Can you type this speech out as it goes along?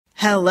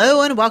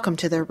Hello and welcome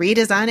to the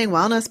Redesigning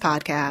Wellness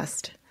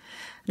podcast.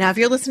 Now, if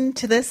you're listening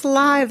to this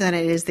live, then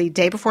it is the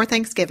day before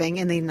Thanksgiving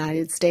in the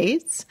United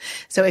States.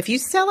 So if you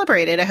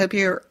celebrate it, I hope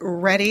you're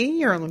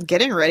ready, or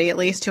getting ready at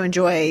least, to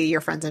enjoy your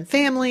friends and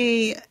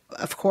family,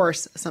 of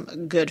course, some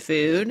good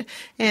food,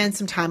 and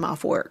some time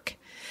off work.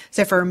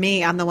 So for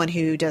me, I'm the one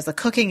who does the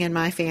cooking in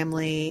my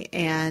family,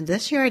 and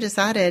this year I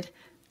decided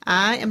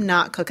I am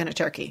not cooking a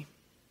turkey.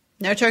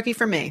 No turkey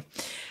for me.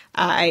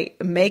 I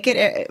make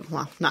it,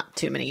 well, not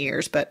too many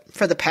years, but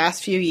for the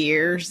past few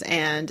years,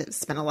 and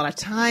spent a lot of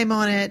time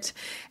on it.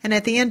 And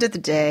at the end of the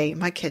day,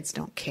 my kids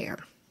don't care.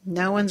 I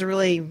don't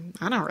really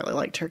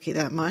like turkey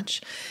that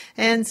much.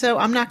 And so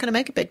I'm not going to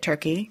make a big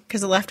turkey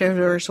because the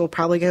leftovers will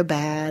probably go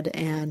bad.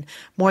 And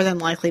more than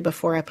likely,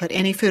 before I put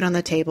any food on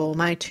the table,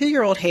 my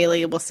 2-year-old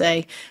Haley will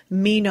say,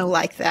 "Me no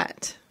like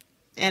that."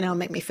 And it'll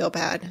make me feel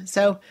bad.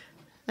 So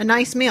a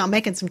nice meal,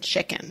 making some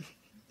chicken.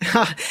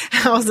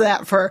 How's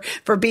that for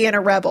being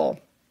a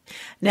rebel?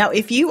 Now,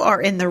 if you are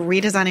in the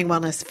Redesigning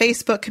Wellness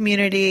Facebook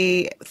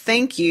community,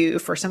 thank you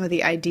for some of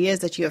the ideas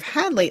that you have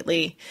had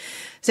lately.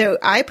 So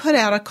I put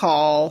out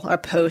a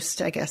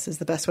post, I guess is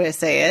the best way to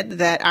say it,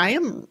 that I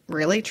am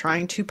really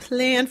trying to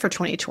plan for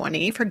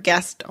 2020 for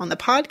guests on the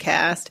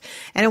podcast.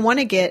 And I want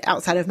to get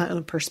outside of my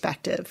own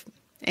perspective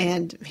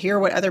and hear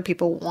what other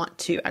people want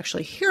to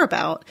actually hear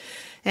about.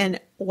 And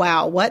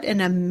wow, what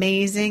an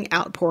amazing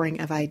outpouring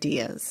of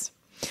ideas.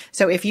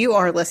 So if you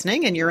are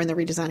listening and you're in the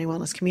Redesigning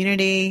Wellness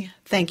community,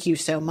 thank you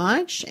so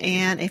much.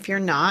 And if you're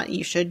not,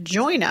 you should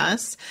join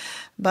us.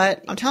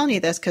 But I'm telling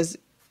you this because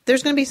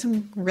there's going to be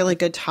some really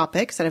good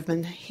topics that have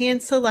been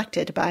hand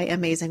selected by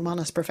amazing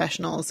wellness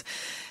professionals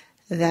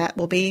that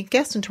will be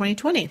guests in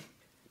 2020.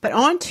 But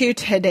on to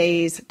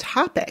today's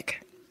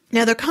topic.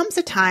 Now, there comes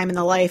a time in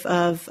the life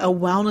of a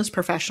wellness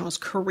professional's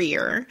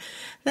career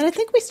that I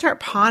think we start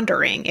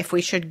pondering if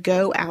we should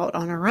go out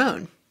on our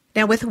own.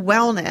 Now, with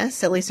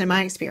wellness, at least in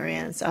my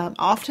experience,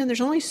 often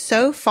there's only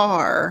so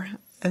far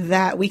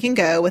that we can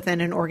go within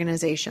an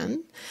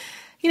organization,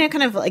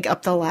 kind of like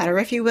up the ladder,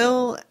 if you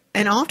will.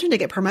 And often to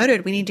get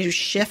promoted, we need to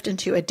shift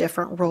into a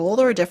different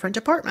role or a different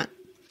department.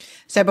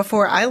 So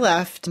before I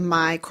left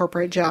my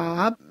corporate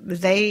job,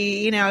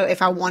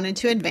 if I wanted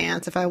to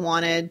advance,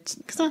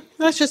 because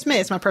that's just me,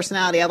 it's my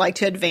personality. I like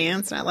to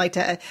advance and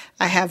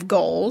I have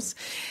goals.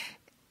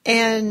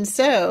 And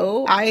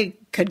so I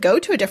could go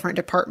to a different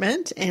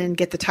department and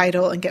get the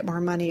title and get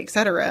more money,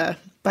 etc.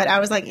 But I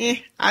was like,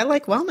 I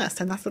like wellness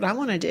and that's what I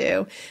want to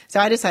do. So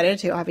I decided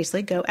to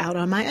obviously go out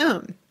on my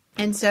own.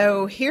 And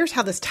so here's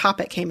how this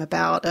topic came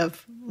about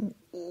of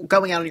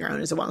going out on your own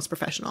as a wellness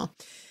professional.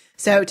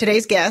 So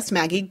today's guest,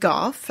 Maggie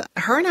Gough,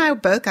 her and I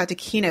both got to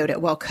keynote at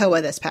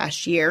WellCoa this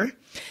past year.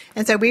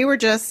 And so we were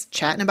just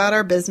chatting about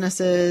our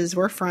businesses.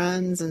 We're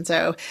friends. And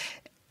so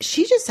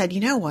she just said,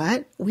 you know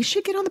what, we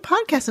should get on the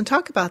podcast and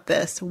talk about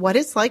this, what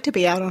it's like to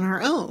be out on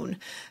our own,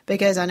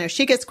 because I know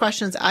she gets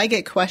questions, I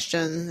get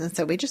questions. And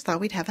so we just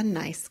thought we'd have a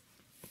nice,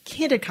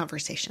 candid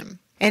conversation.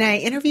 And I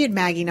interviewed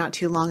Maggie not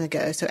too long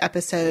ago. So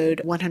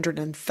episode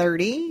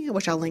 130,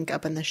 which I'll link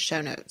up in the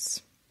show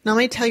notes. Now, let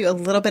me tell you a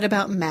little bit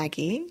about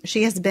Maggie.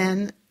 She has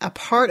been a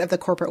part of the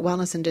corporate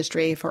wellness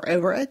industry for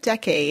over a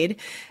decade,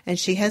 and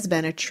she has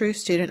been a true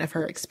student of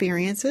her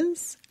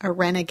experiences, a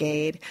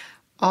renegade,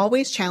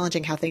 always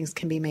challenging how things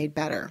can be made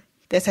better.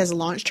 This has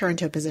launched her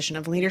into a position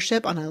of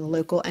leadership on a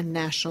local and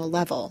national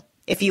level.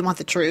 If you want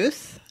the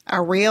truth, a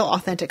real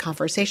authentic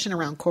conversation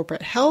around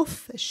corporate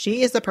health,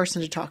 she is the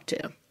person to talk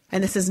to.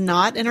 And this is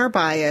not in her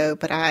bio,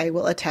 but I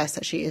will attest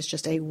that she is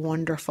just a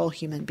wonderful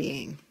human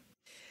being.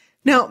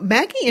 Now,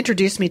 Maggie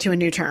introduced me to a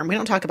new term. We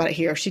don't talk about it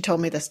here. She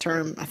told me this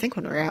term, I think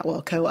when we were at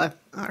WellCoa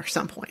or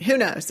some point. Who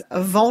knows?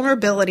 A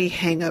vulnerability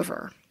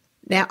hangover.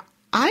 Now,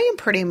 I am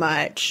pretty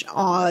much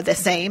the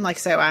same.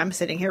 So I'm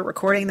sitting here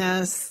recording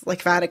this.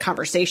 If I had a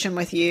conversation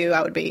with you,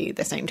 I would be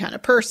the same kind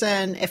of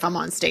person. If I'm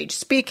on stage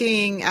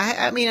speaking,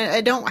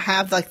 I don't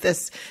have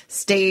this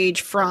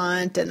stage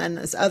front and then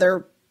this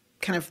other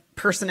kind of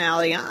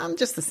personality. I'm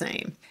just the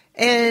same.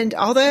 And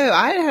although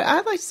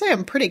I'd like to say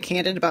I'm pretty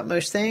candid about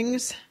most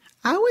things,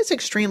 I was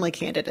extremely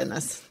candid in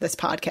this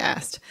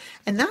podcast.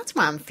 And that's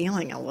why I'm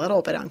feeling a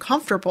little bit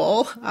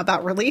uncomfortable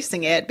about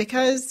releasing it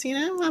because,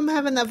 I'm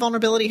having that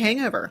vulnerability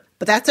hangover.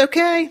 But that's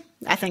okay.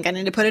 I think I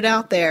need to put it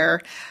out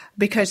there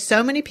because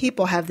so many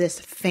people have this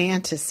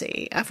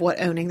fantasy of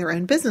what owning their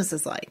own business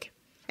is like.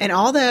 And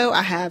although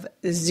I have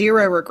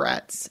zero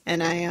regrets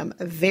and I am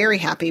very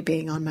happy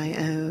being on my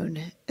own,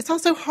 it's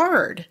also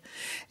hard.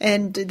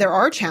 And there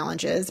are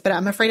challenges, but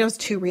I'm afraid I was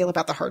too real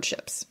about the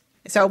hardships.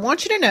 So I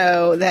want you to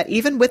know that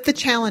even with the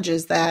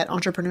challenges that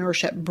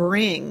entrepreneurship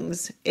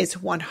brings, it's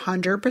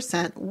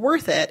 100%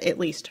 worth it, at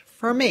least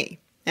for me.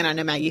 And I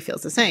know Maggie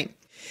feels the same.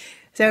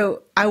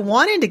 So I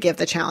wanted to give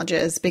the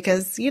challenges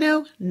because,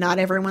 not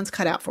everyone's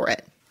cut out for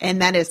it.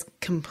 And that is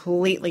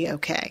completely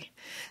okay.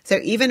 So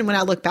even when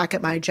I look back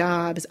at my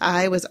jobs,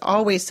 I was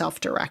always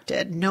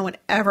self-directed. No one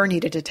ever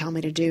needed to tell me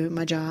to do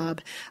my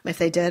job. If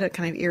they did, it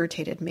kind of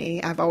irritated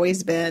me. I've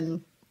always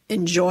been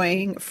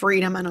enjoying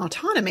freedom and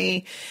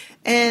autonomy.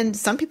 And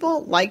some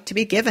people like to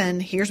be given,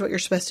 here's what you're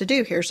supposed to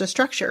do. Here's the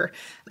structure.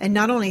 And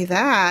not only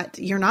that,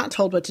 you're not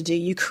told what to do.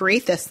 You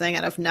create this thing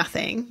out of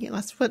nothing.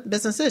 That's what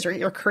business is, right?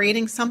 You're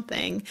creating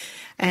something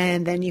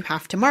and then you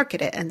have to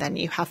market it and then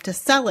you have to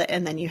sell it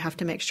and then you have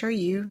to make sure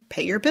you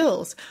pay your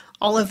bills,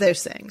 all of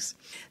those things.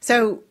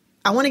 So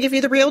I want to give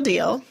you the real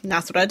deal. And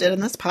that's what I did in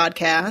this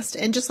podcast.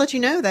 And just let you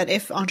know that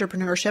if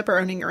entrepreneurship or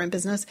owning your own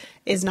business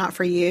is not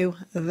for you,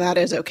 that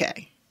is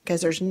okay.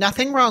 Because there's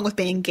nothing wrong with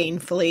being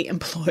gainfully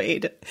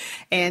employed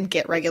and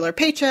get regular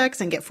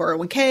paychecks and get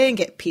 401k and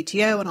get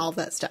PTO and all of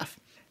that stuff.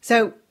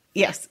 So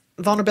yes,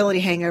 vulnerability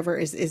hangover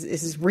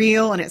is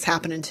real and it's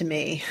happening to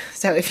me.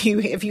 So if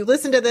you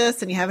listen to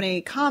this and you have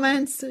any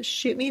comments,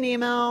 shoot me an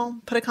email,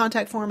 put a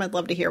contact form. I'd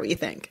love to hear what you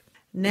think.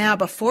 Now,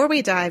 before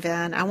we dive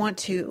in, I want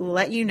to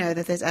let you know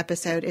that this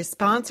episode is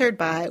sponsored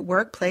by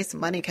Workplace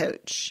Money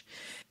Coach.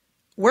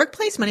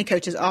 Workplace Money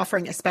Coach is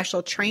offering a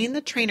special Train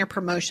the Trainer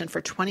promotion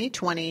for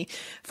 2020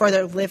 for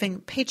their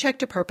Living Paycheck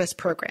to Purpose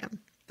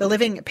program. The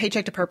Living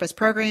Paycheck to Purpose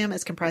program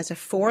is comprised of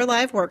 4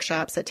 live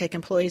workshops that take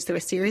employees through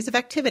a series of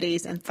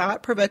activities and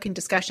thought-provoking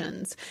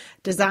discussions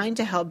designed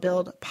to help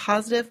build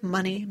positive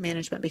money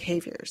management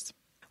behaviors.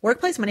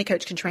 Workplace Money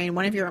Coach can train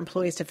one of your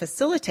employees to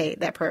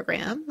facilitate that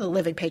program, the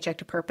Living Paycheck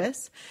to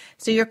Purpose,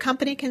 so your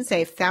company can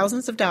save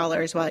thousands of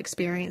dollars while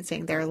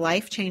experiencing their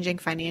life-changing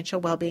financial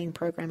well-being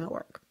program at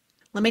work.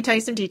 Let me tell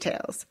you some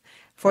details.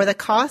 For the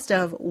cost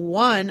of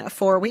one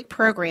 4-week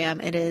program,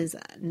 it is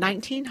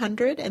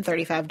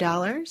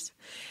 $1,935,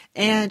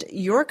 and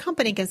your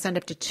company can send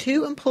up to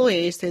 2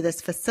 employees through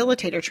this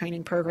facilitator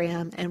training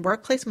program, and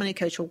Workplace Money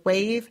Coach will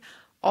waive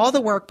all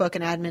the workbook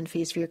and admin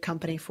fees for your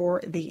company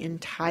for the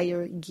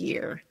entire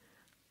year.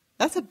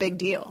 That's a big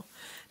deal.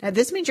 Now,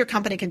 this means your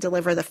company can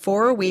deliver the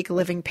 4-week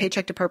Living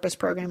Paycheck to Purpose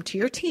program to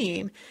your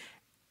team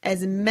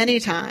as many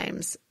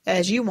times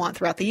as you want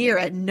throughout the year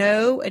at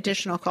no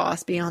additional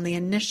cost beyond the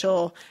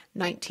initial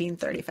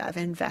 $1,935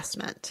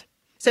 investment.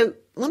 So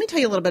let me tell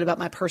you a little bit about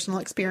my personal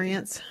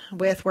experience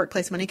with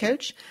Workplace Money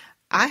Coach.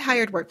 I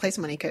hired Workplace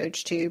Money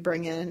Coach to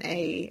bring in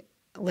a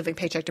Living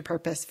Paycheck to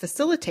Purpose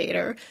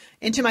facilitator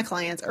into my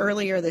clients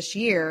earlier this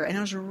year. And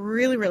I was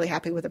really, really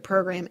happy with the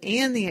program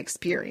and the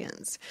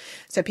experience.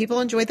 So people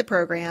enjoyed the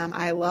program.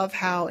 I love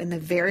how in the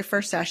very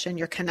first session,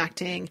 you're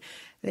connecting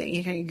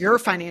your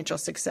financial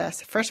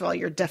success. First of all,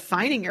 you're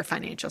defining your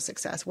financial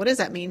success. What does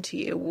that mean to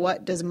you?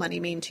 What does money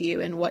mean to you?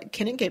 And what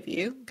can it give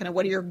you? Kind of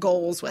what are your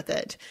goals with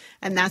it?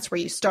 And that's where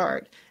you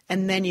start.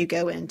 And then you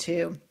go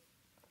into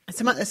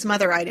some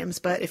other items.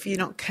 But if you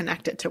don't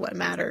connect it to what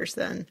matters,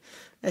 then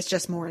it's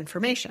just more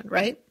information,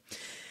 right?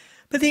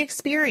 But the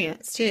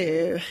experience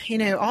too,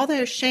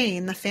 although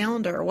Shane, the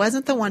founder,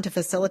 wasn't the one to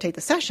facilitate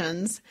the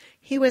sessions,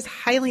 he was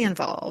highly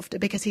involved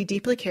because he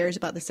deeply cares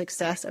about the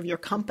success of your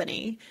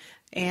company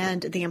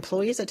and the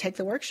employees that take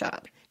the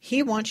workshop.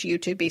 He wants you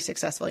to be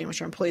successful. He wants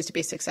your employees to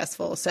be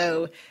successful.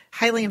 So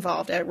highly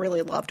involved. I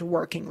really loved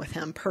working with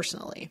him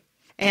personally.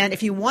 And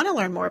if you want to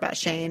learn more about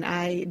Shane,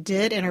 I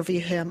did interview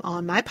him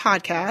on my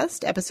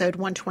podcast, episode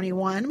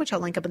 121, which I'll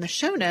link up in the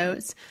show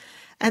notes.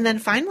 And then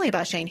finally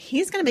about Shane,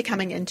 he's going to be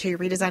coming into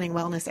Redesigning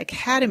Wellness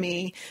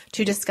Academy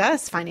to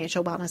discuss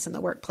financial wellness in the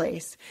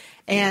workplace.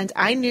 And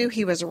I knew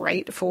he was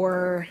right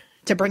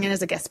to bring in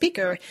as a guest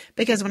speaker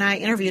because when I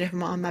interviewed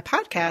him on my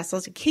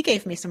podcast, he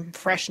gave me some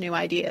fresh new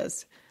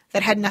ideas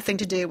that had nothing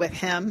to do with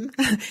him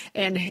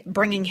and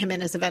bringing him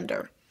in as a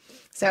vendor.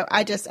 So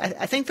I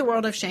think the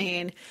world of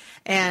Shane,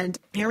 and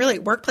really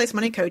Workplace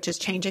Money Coach is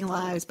changing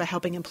lives by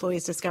helping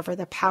employees discover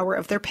the power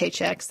of their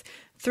paychecks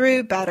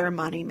through better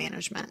money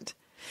management.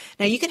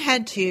 Now you can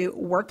head to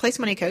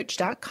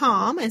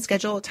workplacemoneycoach.com and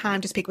schedule a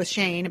time to speak with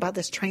Shane about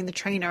this Train the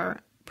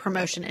Trainer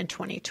promotion in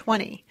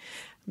 2020.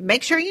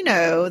 Make sure you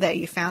know that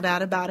you found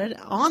out about it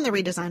on the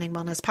Redesigning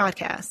Wellness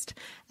podcast.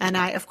 And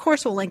I, of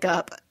course, will link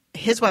up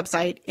his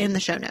website in the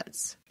show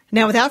notes.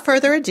 Now, without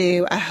further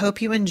ado, I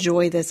hope you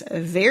enjoy this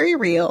very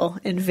real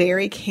and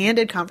very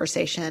candid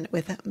conversation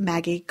with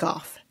Maggie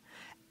Gough.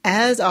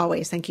 As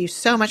always, thank you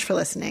so much for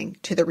listening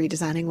to the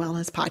Redesigning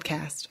Wellness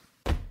podcast.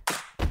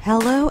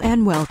 Hello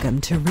and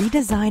welcome to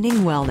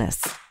Redesigning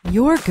Wellness,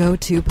 your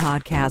go-to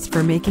podcast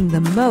for making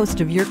the most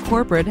of your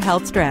corporate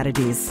health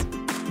strategies.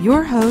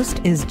 Your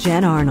host is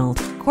Jen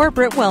Arnold,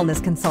 corporate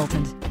wellness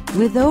consultant.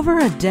 With over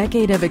a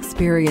decade of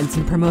experience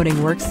in promoting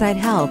worksite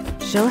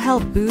health, she'll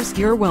help boost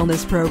your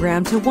wellness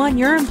program to one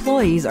your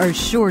employees are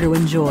sure to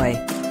enjoy.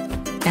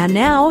 And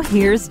now,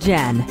 here's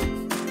Jen.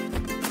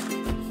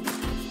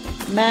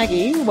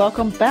 Maggie,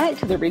 welcome back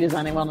to the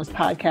Redesigning Wellness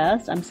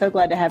podcast. I'm so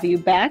glad to have you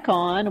back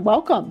on.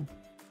 Welcome.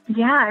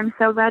 Yeah, I'm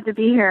so glad to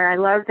be here. I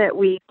love that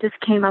we just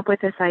came up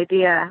with this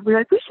idea. We were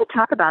like, we should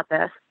talk about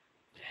this.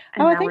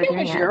 And I think it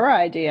was your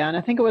idea, and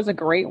I think it was a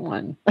great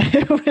one.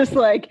 It was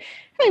like,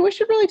 hey, we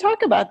should really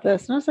talk about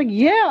this. And I was like,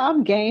 yeah,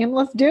 I'm game.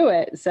 Let's do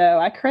it. So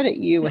I credit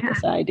you with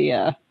this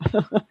idea.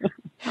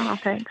 Oh,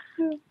 thanks.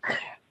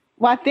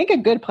 Well, I think a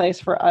good place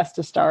for us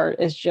to start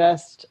is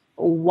just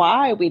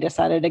why we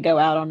decided to go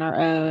out on our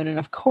own. And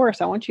of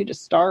course, I want you to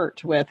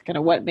start with kind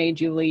of what made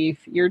you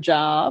leave your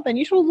job. And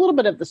you told a little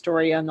bit of the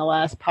story on the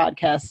last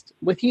podcast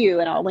with you,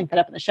 and I'll link that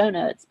up in the show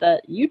notes,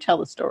 but you tell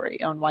the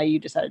story on why you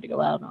decided to go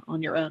out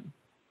on your own.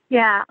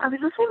 Yeah, I was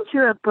listening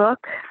to a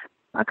book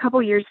a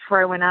couple years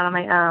before I went out on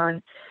my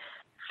own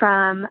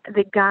from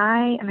the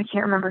guy, and I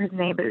can't remember his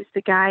name, but it was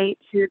the guy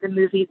who the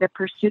movie The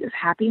Pursuit of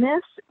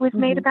Happiness was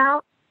made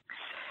about.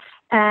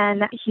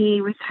 And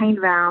he was talking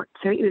about,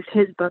 so it was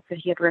his book that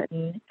he had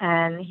written,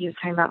 and he was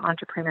talking about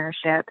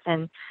entrepreneurship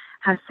and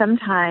how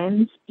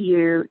sometimes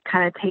you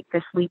kind of take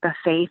this leap of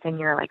faith and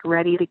you're like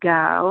ready to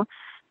go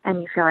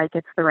and you feel like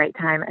it's the right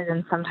time. And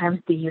then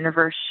sometimes the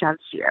universe shoves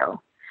you.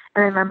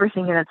 And I remember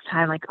thinking at the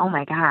time, like, oh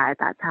my God,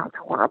 that sounds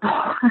horrible.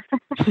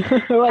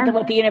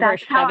 What the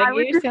universe shoving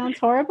you sounds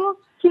horrible?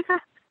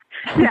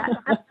 Yeah.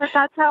 But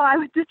that's how I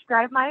would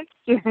describe my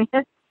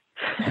experience.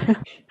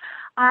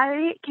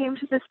 I came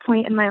to this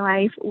point in my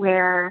life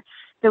where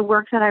the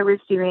work that I was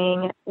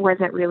doing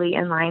wasn't really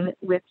in line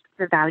with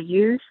the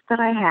values that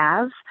I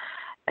have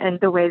and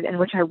the way in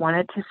which I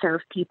wanted to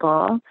serve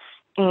people.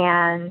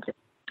 And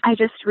I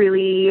just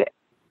really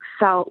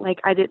felt like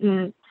I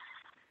didn't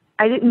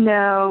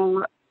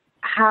know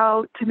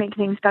how to make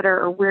things better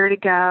or where to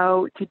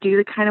go to do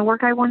the kind of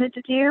work I wanted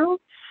to do.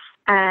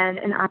 And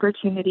an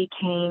opportunity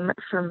came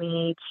for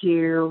me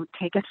to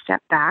take a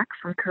step back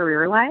from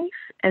career life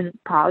and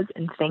pause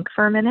and think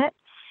for a minute.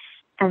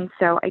 And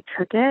so I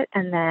took it,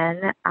 and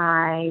then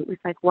I was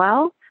like,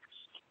 well,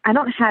 I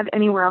don't have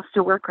anywhere else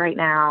to work right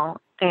now,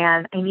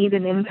 and I need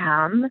an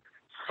income.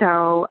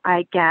 So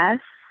I guess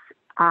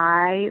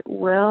I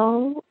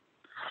will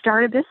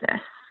start a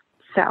business.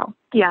 So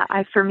yeah,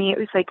 for me, it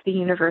was like the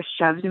universe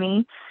shoved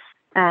me,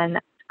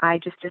 and I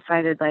just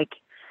decided, like,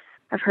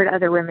 I've heard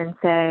other women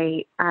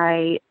say,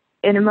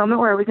 in a moment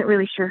where I wasn't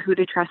really sure who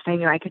to trust, I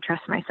knew I could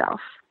trust myself.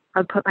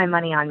 I'd put my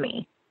money on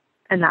me.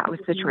 And that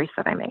was the choice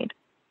that I made.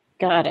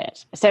 Got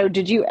it. So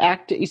you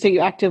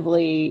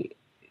actively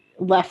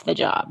left the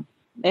job,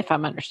 if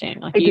I'm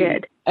understanding? I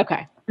did.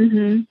 Okay.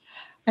 Mm-hmm.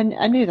 And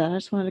I knew that. I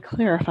just wanted to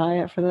clarify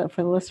it for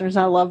the listeners.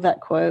 I love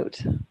that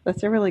quote.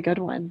 That's a really good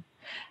one.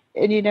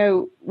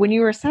 And, when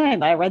you were saying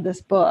that I read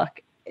this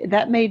book,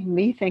 that made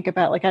me think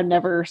about, like, I've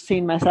never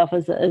seen myself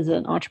as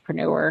an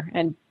entrepreneur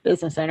and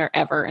business owner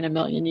ever in a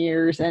million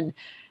years. And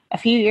a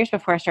few years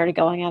before I started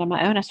going out on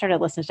my own, I started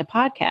listening to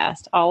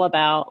podcasts all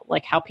about,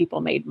 like, how people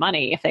made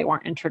money if they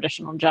weren't in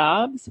traditional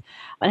jobs.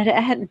 And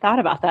I hadn't thought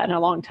about that in a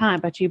long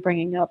time, but you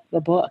bringing up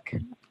the book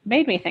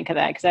made me think of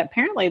that, because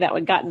apparently that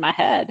would got in my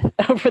head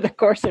over the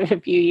course of a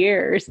few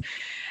years.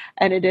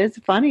 And it is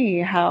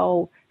funny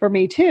how, for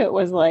me too, it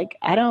was like,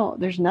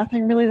 there's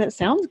nothing really that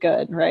sounds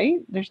good,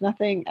 right? There's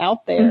nothing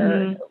out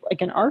there,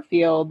 like in our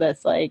field,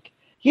 that's like,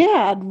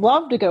 yeah, I'd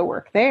love to go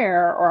work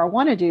there, or I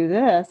want to do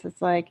this.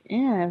 It's like,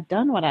 yeah, I've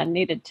done what I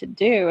needed to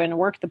do and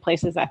worked the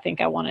places I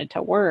think I wanted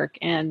to work.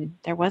 And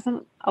there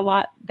wasn't a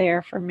lot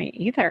there for me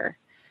either.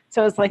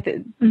 So it's like,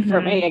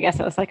 for me, I guess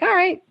it was like, all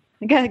right,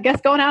 I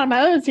guess going out on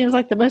my own seems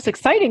like the most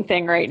exciting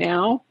thing right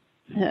now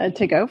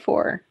to go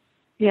for.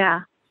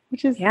 Yeah.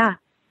 Which is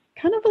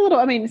kind of a little,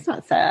 it's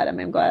not sad.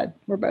 I'm glad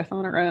we're both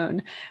on our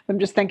own. I'm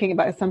just thinking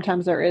about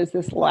sometimes there is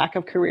this lack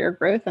of career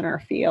growth in our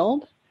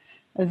field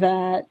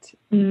that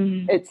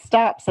it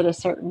stops at a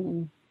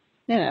certain,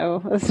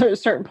 a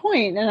certain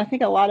point. And I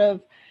think a lot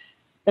of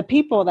the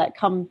people that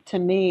come to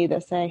me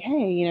that say,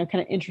 hey,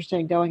 kind of interested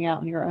in going out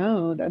on your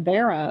own, or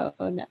their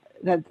own,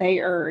 that they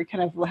are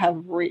kind of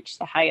have reached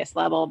the highest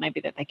level maybe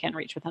that they can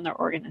reach within their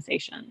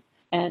organization.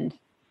 And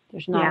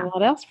there's not a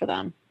lot else for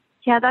them.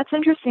 Yeah, that's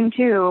interesting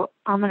too.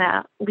 I'm going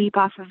to leap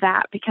off of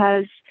that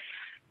because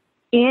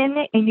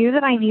I knew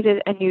that I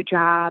needed a new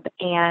job.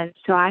 And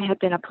so I had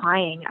been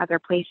applying other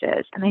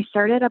places, and I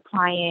started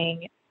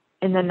applying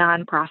in the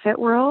nonprofit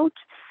world.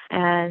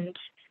 And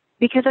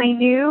because I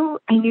knew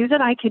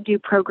that I could do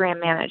program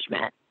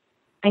management.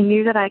 I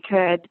knew that I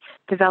could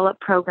develop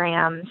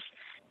programs,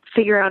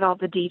 figure out all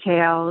the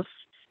details,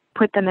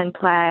 put them in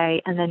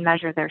play, and then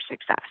measure their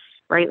success,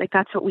 right? Like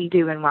that's what we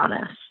do in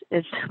wellness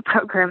is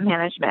program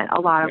management,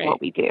 a lot of what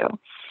we do.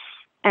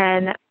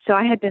 And so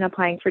I had been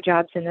applying for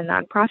jobs in the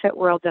nonprofit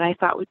world that I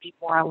thought would be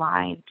more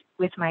aligned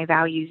with my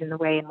values and the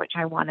way in which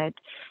I wanted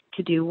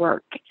to do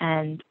work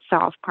and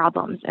solve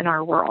problems in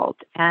our world.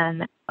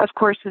 And of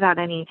course, without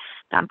any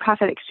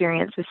nonprofit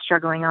experience, was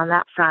struggling on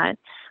that front.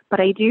 But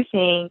I do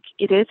think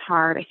it is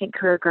hard. I think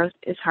career growth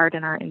is hard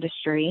in our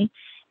industry.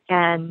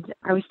 And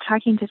I was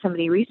talking to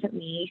somebody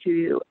recently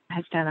who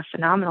has done a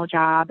phenomenal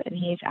job, and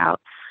he's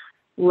out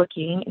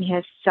looking, and he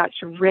has such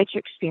rich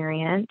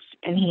experience.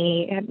 And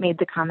he had made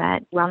the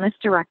comment, wellness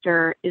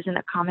director isn't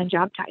a common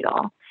job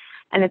title.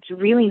 And it's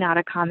really not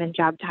a common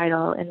job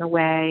title in the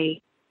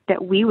way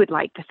that we would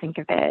like to think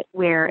of it,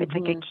 where it's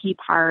like a key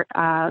part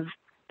of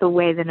the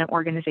way that an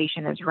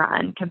organization is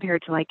run,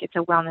 compared to like it's a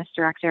wellness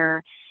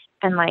director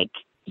and like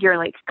you're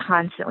like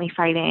constantly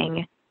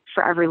fighting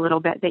for every little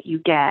bit that you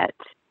get.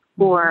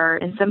 Or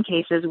in some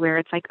cases where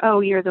it's like, oh,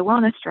 you're the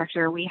wellness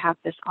director, we have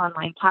this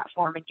online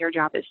platform and your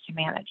job is to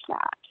manage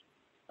that.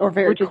 or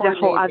very which is a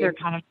whole other coordinated,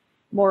 kind of,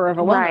 more of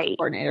a wellness right,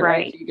 coordinator, right?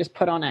 right, So you just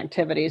put on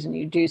activities and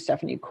you do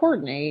stuff and you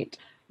coordinate,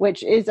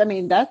 which is, I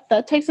mean,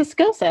 that takes a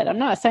skill set. I'm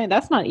not saying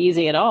that's not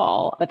easy at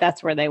all, but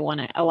that's where they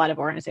want to, a lot of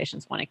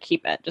organizations want to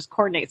keep it. Just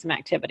coordinate some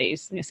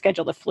activities,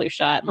 schedule the flu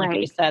shot, and like you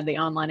right. said, the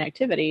online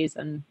activities,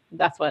 and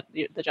that's what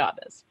the job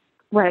is.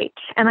 Right.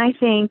 And I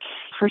think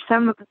for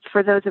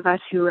those of us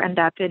who end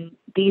up in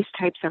these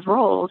types of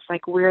roles,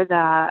 like where's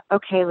the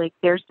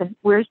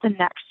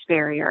next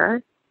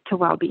barrier to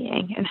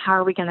well-being, and how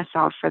are we going to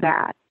solve for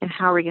that? And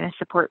how are we going to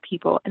support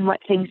people, and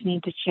what things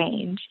need to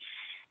change?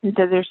 And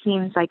so there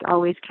seems like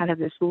always kind of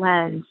this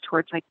lens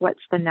towards like,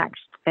 what's the next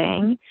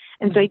thing?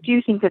 And so I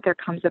do think that there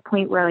comes a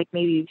point where like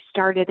maybe you've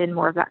started in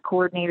more of that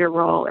coordinator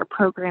role or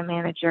program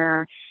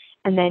manager,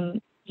 and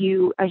then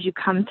as you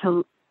come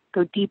to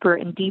go deeper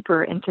and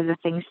deeper into the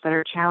things that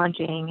are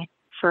challenging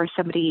for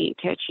somebody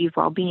to achieve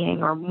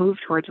well-being or move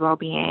towards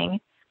well-being,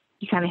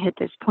 you kind of hit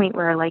this point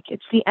where like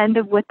it's the end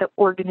of what the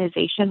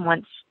organization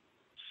wants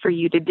for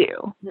you to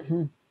do.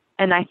 Mm-hmm.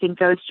 And I think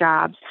those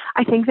jobs,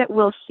 I think that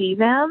we'll see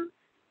them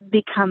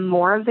become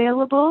more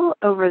available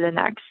over the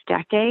next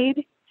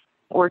decade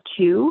or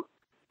two.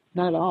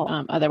 Not at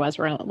all. Otherwise,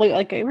 we're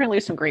gonna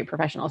lose some great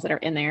professionals that are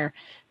in there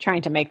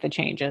trying to make the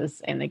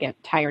changes, and they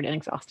get tired and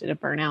exhausted and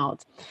burn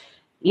out.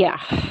 Yeah,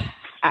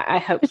 I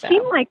hope so.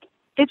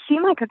 It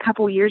seemed like a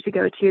couple years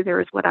ago too, there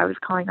was what I was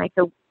calling like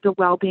the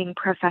well-being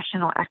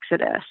professional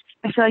exodus.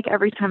 I feel like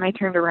every time I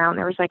turned around,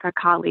 there was like a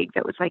colleague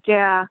that was like,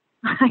 yeah,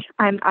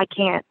 I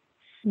can't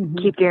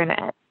keep doing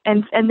it.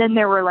 And then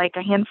there were like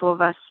a handful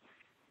of us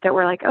that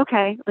were like,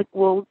 okay, like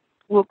we'll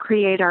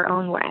create our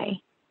own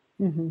way,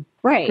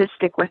 right, to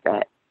stick with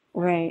it.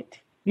 Right.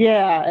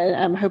 Yeah,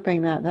 I'm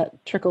hoping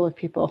that trickle of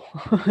people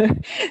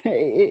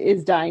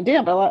is dying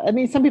down. But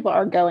some people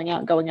are going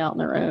out on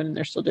their own, and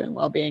they're still doing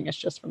well-being. It's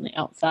just from the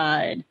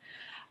outside.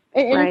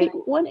 And right. I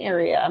think one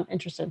area I'm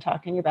interested in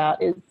talking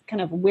about is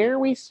kind of where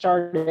we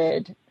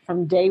started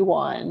from day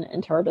one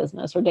into our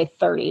business, or day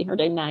 30 or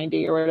day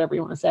 90 or whatever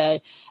you want to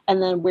say,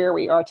 and then where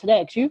we are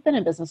today. Because you've been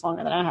in business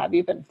longer than I have.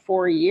 You've been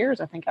 4 years,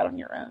 I think, out on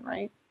your own,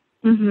 right?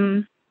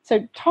 Mm-hmm.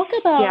 So talk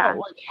about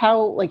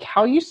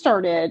how you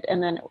started,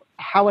 and then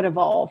how it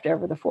evolved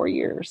over the 4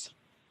 years.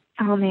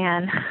 Oh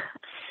man.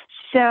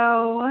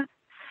 So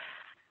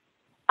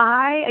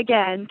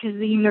because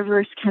the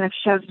universe kind of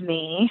shoved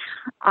me,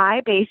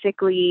 I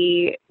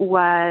basically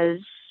I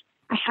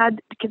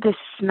had this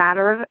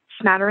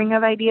smattering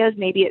of ideas.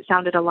 Maybe it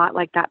sounded a lot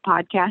like that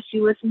podcast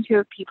you listen to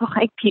of people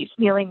like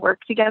piecemealing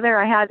work together.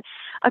 I had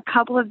a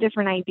couple of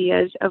different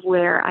ideas of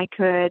where I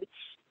could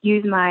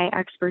use my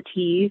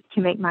expertise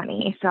to make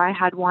money. So I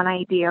had one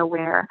idea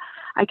where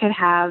I could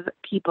have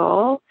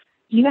people,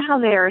 you know how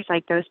there's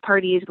like those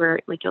parties where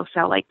like you'll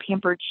sell like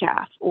Pampered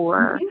Chef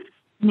or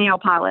nail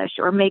polish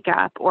or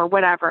makeup or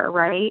whatever,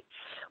 right?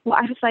 Well,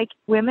 I was like,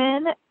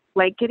 women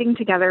like getting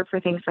together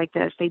for things like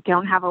this. They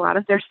don't have a lot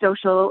of their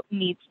social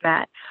needs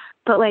met,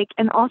 but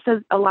and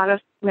also a lot of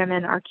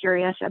women are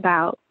curious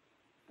about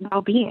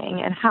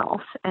well-being and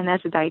health. And as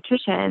a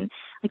dietitian,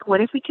 like,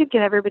 what if we could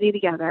get everybody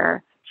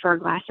together for a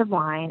glass of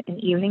wine, an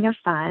evening of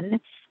fun,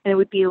 and it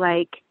would be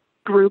like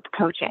group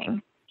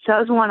coaching. So that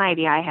was one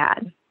idea I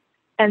had.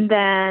 And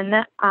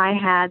then I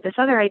had this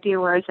other idea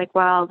where I was like,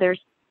 well,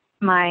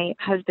 my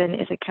husband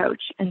is a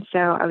coach. And so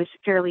I was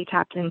fairly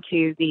tapped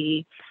into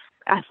the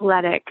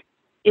athletic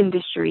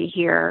industry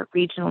here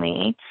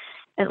regionally,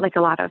 and like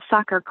a lot of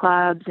soccer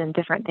clubs and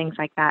different things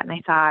like that. And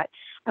I thought,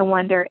 I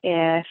wonder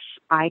if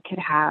I could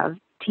have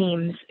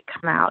teams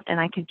come out and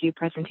I could do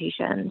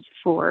presentations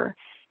for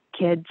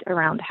kids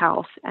around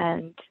health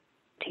and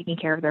taking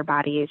care of their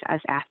bodies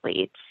as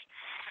athletes.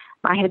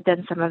 I had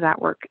done some of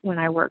that work when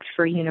I worked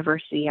for a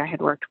university. I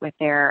had worked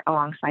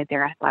alongside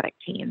their athletic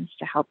teams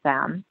to help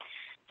them.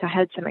 So I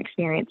had some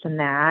experience in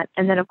that.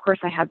 And then of course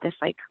I had this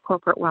like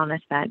corporate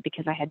wellness bent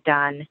because I had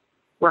done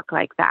work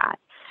like that.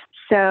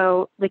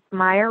 So like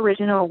my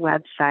original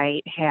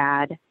website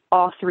had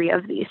all three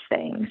of these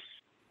things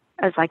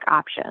as like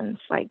options,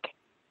 like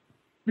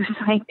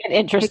an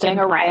interesting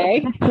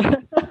array.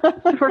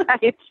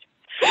 Right.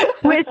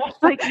 Which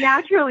like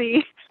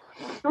naturally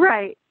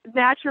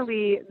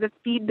the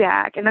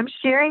feedback, and I'm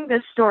sharing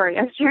this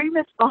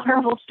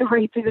vulnerable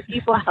story to the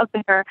people out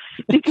there,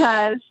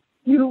 because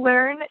you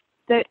learn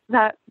that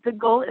the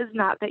goal is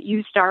not that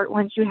you start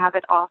once you have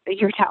it all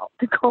figured out.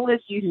 The goal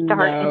is you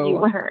start and you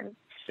learn.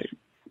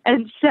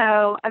 And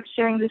so I'm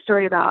sharing the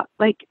story about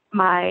like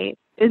my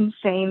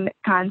insane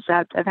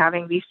concept of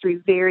having these three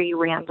very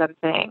random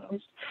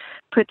things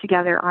put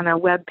together on a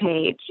web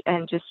page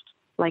and just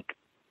like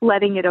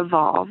letting it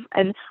evolve.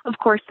 And of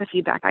course, the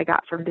feedback I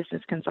got from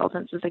business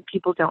consultants was like,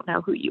 people don't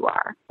know who you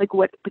are. Like,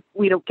 what?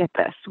 We don't get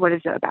this. What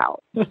is it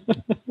about?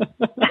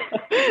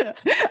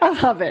 I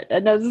love it.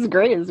 No, this is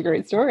great. It's a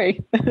great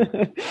story.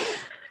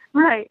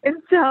 Right.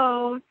 And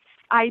so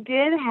I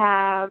did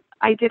have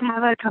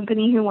a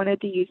company who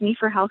wanted to use me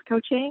for health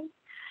coaching,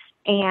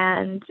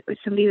 and it was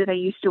somebody that I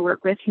used to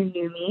work with who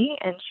knew me,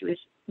 and she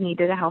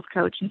needed a health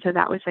coach. And so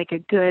that was like a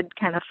good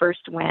kind of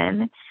first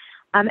win.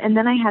 And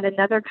then I had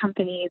another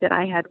company that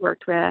I had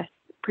worked with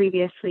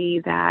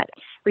previously that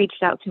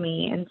reached out to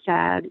me and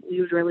said, we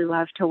would really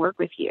love to work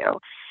with you.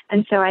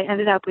 And so I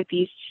ended up with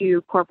these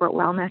 2 corporate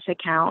wellness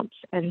accounts.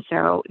 And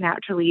so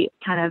naturally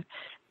kind of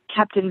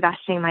kept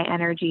investing my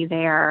energy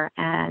there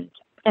and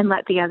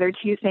let the other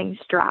 2 things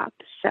drop.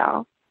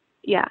 So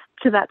yeah,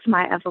 so that's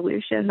my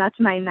evolution. That's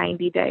my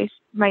 90 days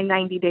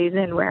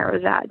in where I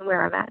was at and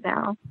where I'm at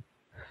now.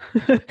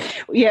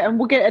 Yeah. And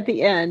we'll get at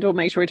the end, we'll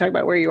make sure we talk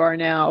about where you are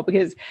now,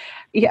 because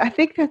I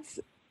think it's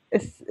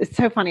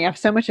so funny. I have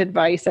so much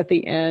advice at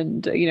the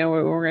end,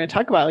 we're going to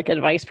talk about like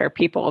advice for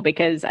people,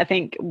 because I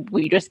think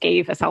we just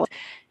gave a solid,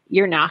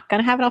 you're not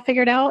going to have it all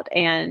figured out,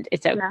 and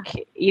it's okay.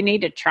 Yeah. You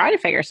need to try to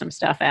figure some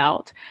stuff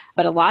out.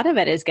 But a lot of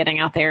it is getting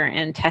out there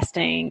and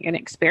testing and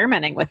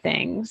experimenting with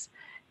things,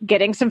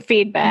 getting some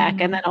feedback,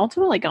 and then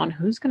ultimately going,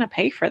 who's going to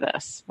pay for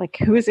this? Like,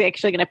 who is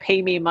actually going to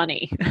pay me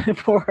money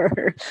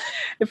for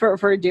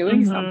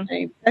doing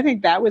something? I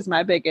think that was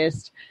my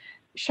biggest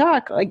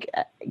shock. Like,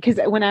 because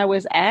when I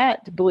was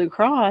at Blue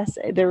Cross,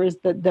 there was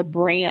the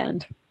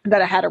brand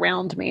that I had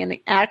around me and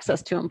the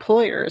access to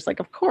employers.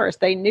 Like, of course,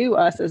 they knew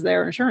us as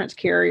their insurance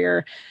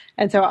carrier.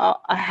 And so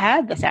I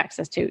had this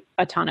access to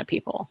a ton of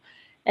people.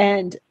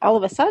 And all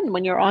of a sudden,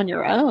 when you're on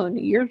your own,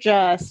 you're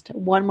just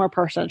one more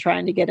person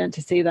trying to get in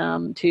to see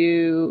them,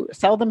 to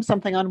sell them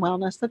something on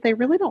wellness that they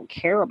really don't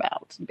care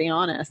about, to be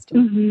honest.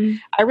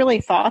 I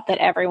really thought that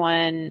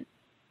everyone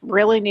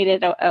really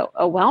needed a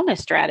wellness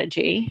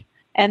strategy.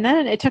 And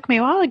then it took me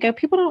a while to go,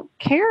 people don't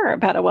care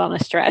about a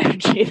wellness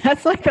strategy.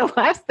 That's like the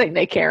last thing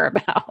they care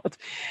about.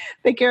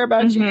 They care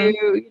about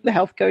you, the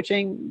health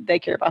coaching, they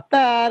care about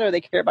that, or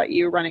they care about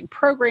you running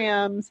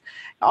programs,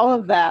 all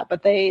of that,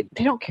 but they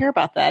don't care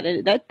about that.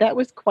 And that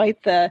was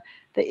quite the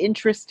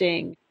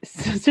interesting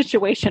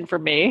situation for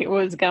me. It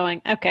was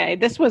going, okay,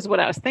 this was what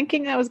I was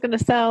thinking I was going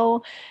to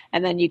sell.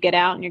 And then you get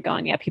out and you're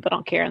going, yeah, people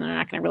don't care and they're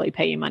not going to really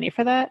pay you money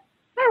for that.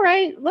 All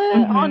right,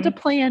 on to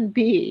plan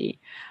B.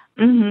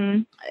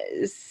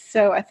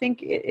 So I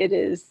think it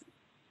is,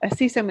 I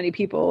see so many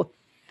people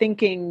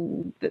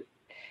thinking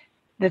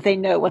that they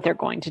know what they're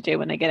going to do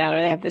when they get out,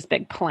 or they have this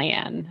big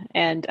plan.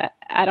 And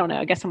I don't know,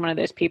 I guess I'm one of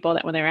those people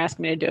that when they were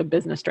asking me to do a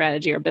business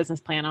strategy or business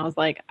plan, I was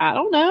like, I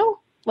don't know.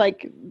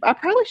 Like, I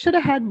probably should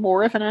have had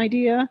more of an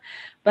idea,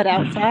 but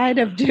outside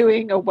of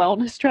doing a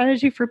wellness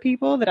strategy for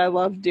people that I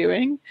love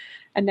doing.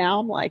 And now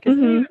I'm like, is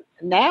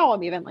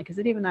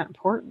it even that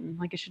important?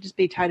 Like, it should just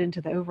be tied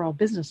into the overall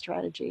business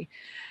strategy.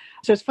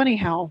 So it's funny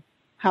how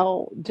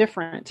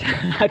different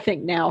I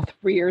think now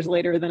 3 years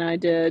later than I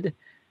did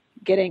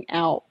getting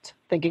out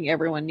thinking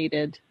everyone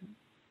needed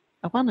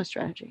a wellness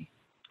strategy.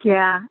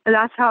 Yeah.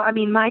 That's how,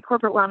 my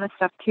corporate wellness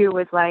stuff too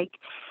was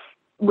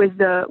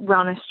the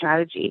wellness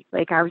strategy.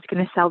 Like, I was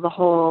going to sell the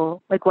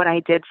whole, like what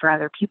I did for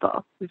other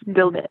people, was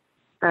build it.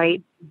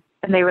 Right.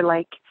 And they were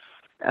like,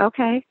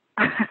 okay.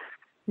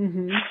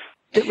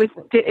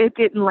 It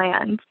didn't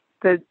land,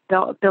 the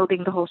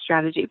building the whole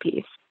strategy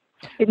piece.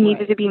 It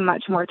needed to be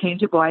much more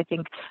tangible. I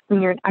think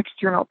when you're an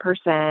external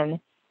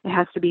person, it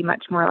has to be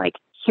much more like,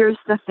 here's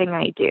the thing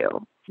I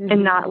do.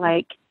 And not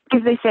like,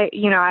 because they say,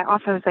 I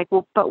often was like,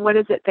 well, but what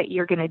is it that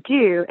you're going to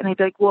do? And I'd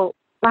be like, well,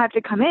 I have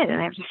to come in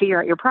and I have to figure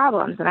out your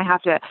problems, and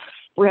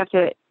we have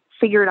to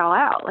figure it all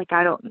out. Like,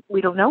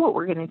 we don't know what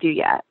we're going to do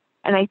yet.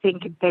 And I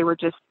think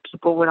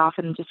people would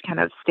often just kind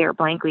of stare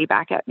blankly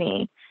back at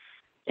me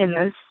in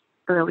those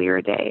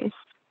earlier days.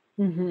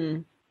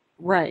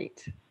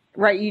 Right.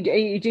 You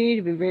do need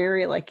to be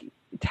very like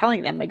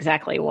telling them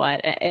exactly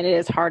what, and it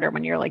is harder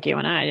when you're like you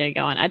and I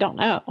going, I don't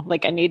know.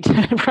 Like,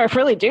 I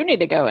really do need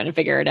to go in and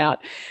figure it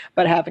out.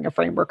 But having a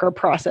framework or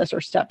process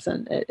or steps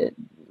and it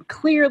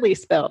clearly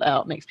spelled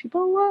out makes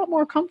people a lot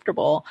more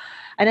comfortable.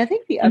 And I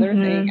think the other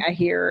thing I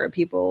hear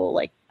people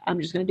like, I'm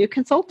just going to do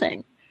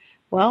consulting.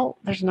 Well,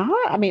 there's not,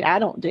 I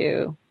don't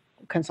do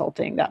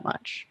consulting that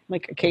much.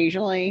 Like,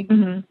 occasionally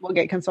we'll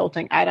get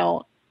consulting. I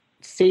don't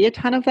see a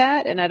ton of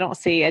that. And I don't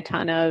see a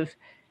ton of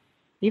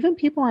even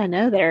people I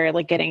know that are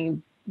like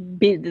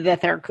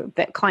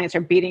that clients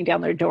are beating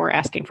down their door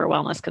asking for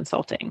wellness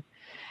consulting.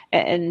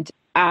 And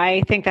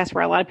I think that's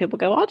where a lot of people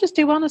go, I'll just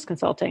do wellness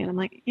consulting. And I'm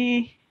like,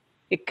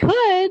 it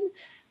could,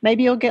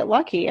 maybe you'll get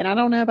lucky. And I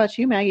don't know about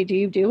you, Maggie, do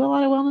you do a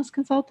lot of wellness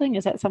consulting?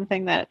 Is that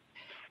something that,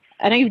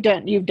 I know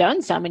you've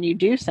done some and you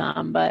do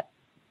some, but.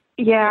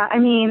 Yeah.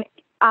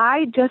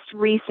 I just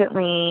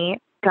recently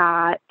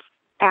got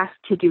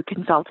asked to do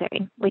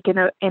consulting, like in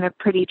a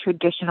pretty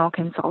traditional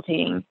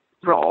consulting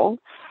role.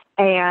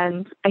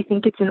 And I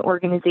think it's an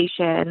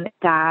organization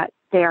that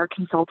they are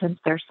consultants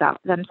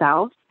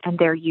themselves, and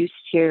they're used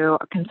to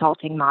a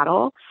consulting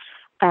model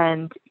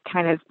and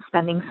kind of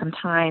spending some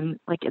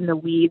time like in the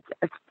weeds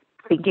of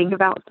thinking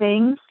about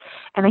things.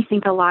 And I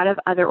think a lot of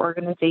other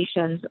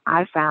organizations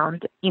I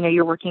found,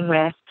 you're working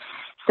with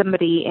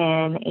somebody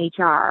in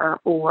HR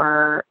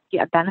or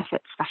a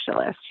benefits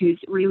specialist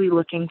who's really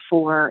looking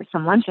for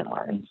some lunch and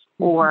learns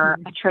or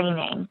a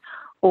training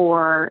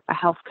or a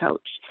health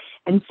coach.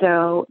 And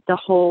so the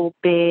whole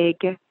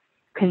big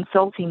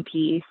consulting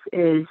piece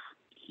is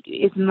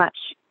much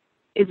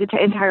is an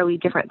entirely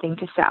different thing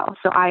to sell.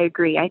 So I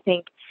agree. I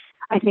think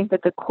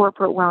that the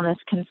corporate wellness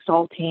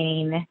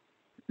consulting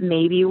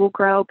maybe will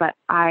grow, but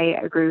I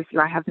agree with you.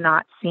 I have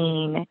not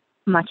seen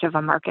much of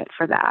a market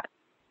for that.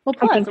 Well,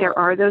 I think there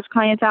are those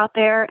clients out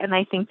there, and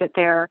I think that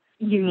they're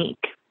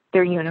unique.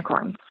 They're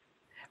unicorns.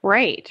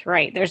 Right.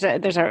 There's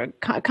a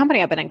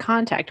company I've been in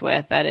contact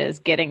with that is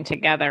getting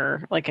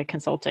together like a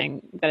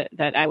consulting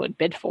that I would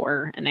bid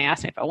for, and they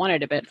asked me if I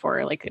wanted to bid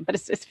for, but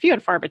it's few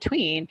and far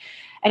between.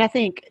 And I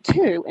think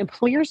too,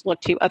 employers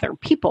look to other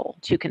people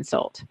to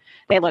consult.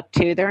 They look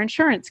to their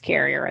insurance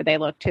carrier, they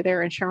look to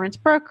their insurance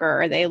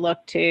broker, they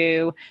look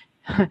to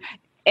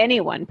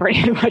anyone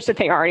pretty much that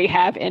they already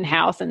have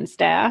in-house and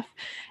staff,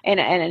 and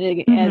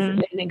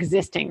as an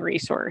existing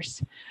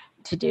resource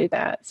to do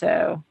that.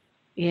 So.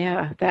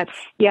 Yeah,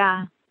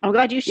 I'm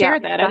glad you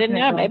shared that. Definitely. I didn't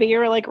know. Maybe you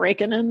were like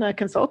raking in the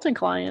consulting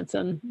clients,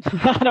 and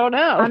I don't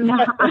know. I'm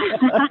not.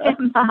 I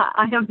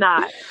am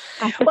not.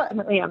 I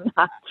definitely am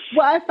not.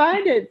 Well, I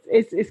find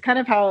it's kind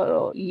of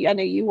how I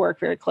know you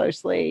work very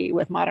closely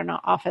with modern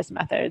office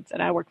methods,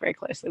 and I work very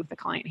closely with the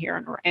client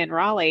here in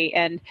Raleigh,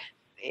 and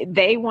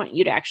they want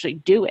you to actually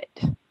do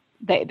it.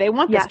 They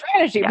want the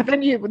strategy, but then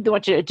they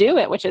want you to do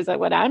it, which is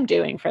what I'm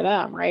doing for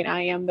them, right?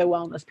 I am the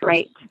wellness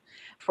person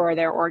for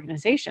their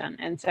organization.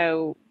 And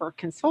so we're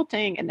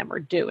consulting and then we're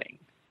doing.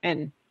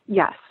 And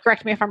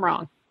correct me if I'm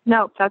wrong.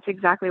 No, that's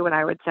exactly what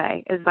I would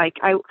say is like,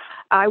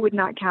 I would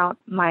not count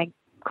my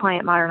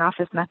client Modern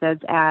Office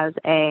Methods as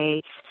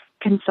a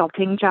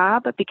consulting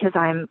job because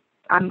I'm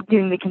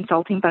doing the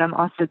consulting, but I'm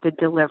also the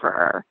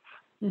deliverer.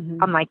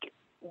 Mm-hmm. I'm like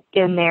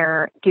in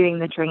there doing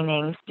the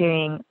trainings,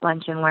 doing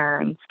lunch and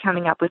learns,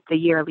 coming up with the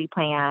yearly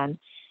plan,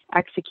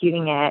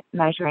 executing it,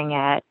 measuring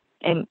it,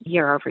 and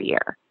year over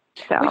year.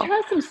 So. Which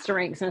has some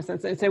strengths in a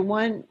sense.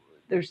 So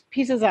there's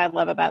pieces I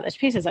love about it. There's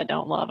pieces I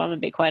don't love. I'm going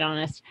to be quite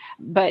honest.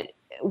 But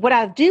what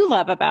I do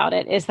love about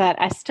it is that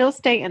I still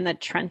stay in the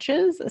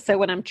trenches. So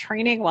when I'm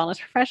training wellness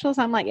professionals,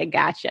 I'm like, I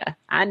gotcha.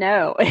 I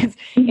know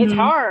it's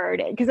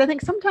hard because I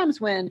think sometimes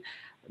when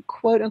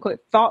quote unquote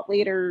thought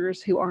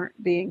leaders who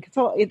aren't being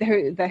consulted,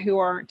 who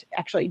aren't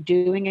actually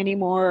doing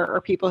anymore, or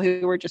people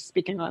who are just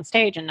speaking on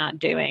stage and not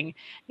doing,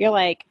 you're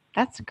like,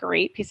 that's a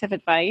great piece of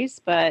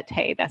advice, but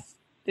hey,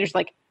 there's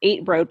like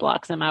 8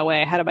 roadblocks in my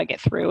way. How do I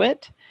get through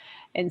it?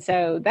 And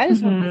so that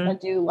is what I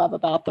do love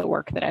about the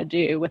work that I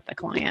do with the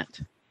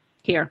client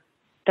here.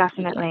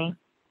 Definitely.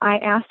 I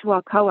asked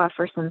Walcoa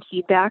for some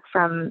feedback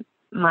from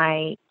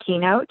my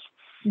keynote.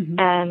 Mm-hmm.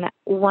 And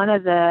one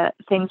of the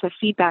things of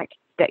feedback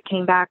that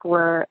came back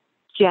were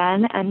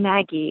Jen and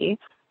Maggie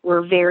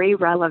were very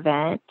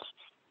relevant.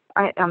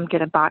 I'm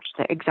going to botch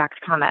the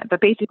exact comment, but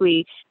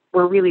basically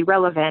were really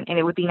relevant. And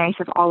it would be nice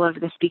if all of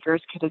the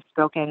speakers could have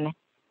spoken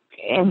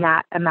in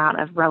that amount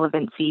of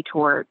relevancy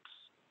towards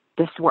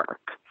this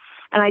work.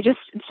 And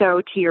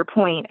so to your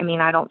point, I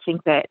mean, I don't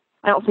think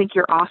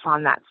you're off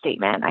on that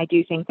statement. I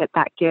do think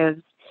that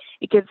gives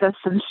us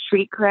some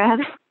street cred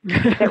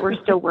that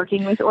we're still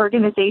working with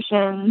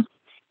organizations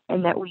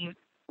and that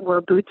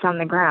we're boots on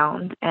the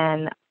ground.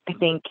 And I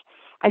think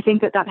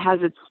that has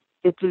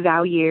its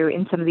value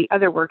in some of the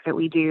other work that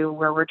we do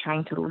where we're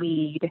trying to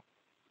lead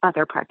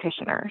other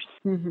practitioners.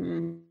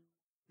 Mm-hmm.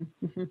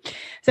 Mm-hmm.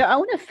 So I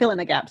want to fill in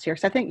the gaps here.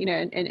 So I think,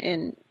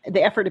 in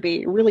the effort to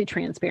be really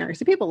transparent,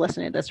 so people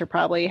listening to this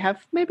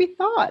have maybe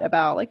thought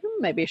about like,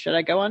 maybe should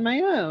I go on my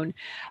own?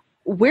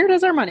 Where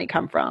does our money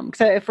come from?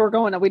 So if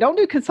we don't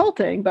do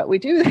consulting, but we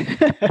do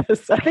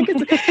this, I think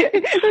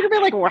they're gonna be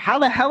like, well, how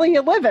the hell are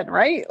you living?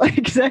 Right? Like,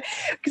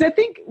 because I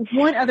think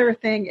one other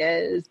thing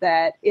is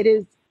that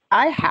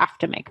I have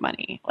to make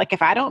money. Like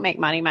if I don't make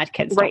money, my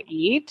kids don't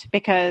eat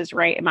because,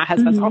 my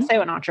husband's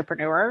also an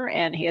entrepreneur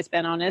and he has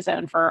been on his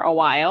own for a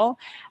while.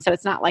 So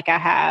it's not like I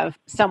have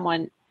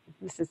someone,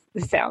 this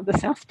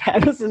sounds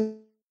bad.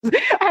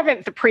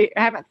 I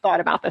haven't thought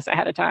about this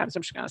ahead of time. So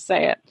I'm just going to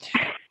say it.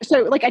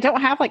 So like, I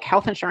don't have like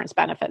health insurance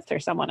benefits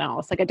through someone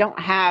else. Like I don't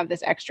have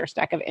this extra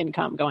stack of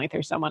income going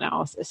through someone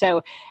else.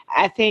 So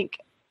I think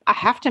I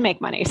have to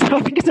make money. So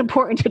I think it's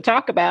important to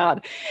talk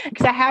about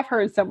because I have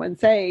heard someone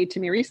say to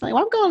me recently,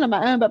 well, I'm going on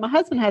my own, but my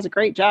husband has a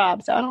great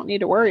job, so I don't need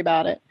to worry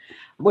about it,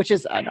 which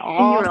is an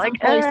awesome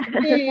place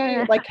to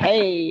be. Like,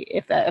 hey,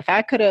 if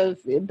I could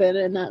have been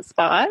in that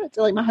spot,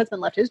 like my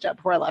husband left his job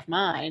before I left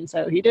mine,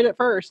 so he did it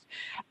first.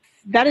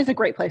 That is a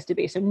great place to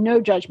be. So no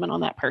judgment on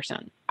that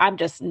person. I'm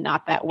just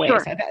not that way.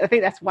 Sure. So I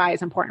think that's why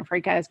it's important for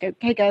you guys to go,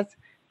 hey guys,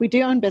 we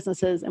do own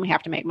businesses and we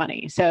have to make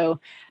money. So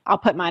I'll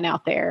put mine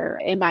out there.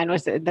 And mine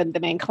was the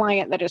main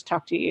client that just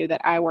talked to you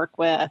that I work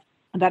with.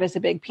 That is a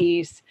big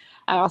piece.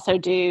 I also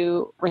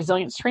do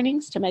resilience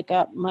trainings to make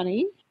up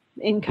money,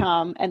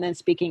 income, and then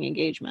speaking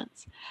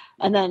engagements.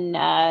 And then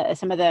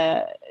some of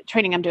the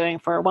training I'm doing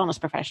for wellness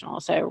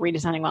professionals. So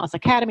Redesigning Wellness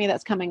Academy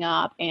that's coming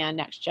up and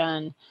Next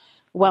Gen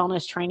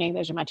Wellness training.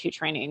 Those are my 2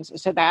 trainings.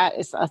 So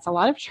that's a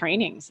lot of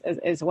trainings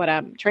is what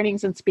I'm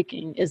trainings and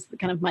speaking is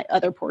kind of my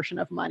other portion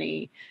of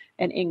money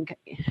and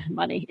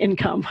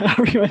income,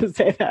 however you want to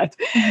say that,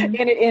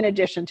 in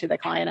addition to the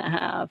client I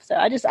have. So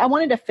I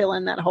wanted to fill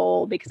in that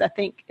hole because I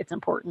think it's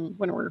important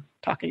when we're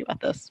talking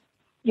about this.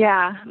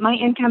 Yeah, my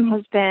income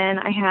has been,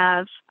 I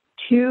have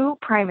two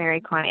primary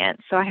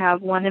clients. So I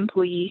have one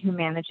employee who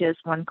manages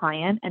one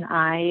client and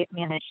I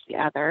manage the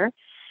other.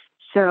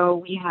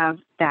 So we have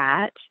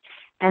that.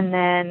 And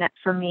then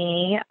for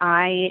me,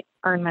 I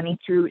earn money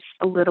through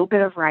a little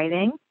bit of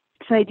writing.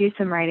 So I do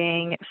some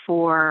writing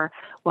for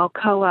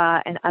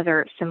Wellcoa and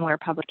other similar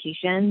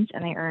publications,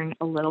 and I earn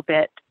a little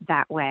bit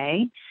that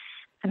way.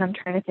 And I'm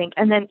trying to think.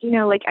 And then,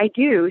 like I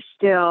do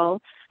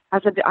still,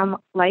 I'm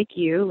like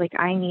you, like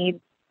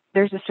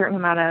there's a certain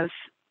amount of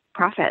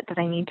profit that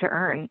I need to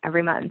earn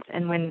every month.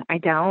 And when I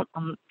don't,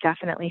 I'm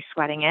definitely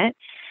sweating it.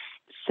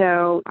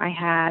 So I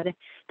had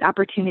the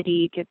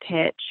opportunity to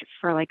pitch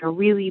for like a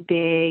really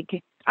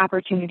big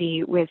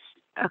opportunity with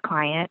a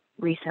client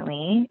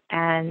recently.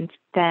 And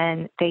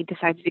then they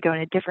decided to go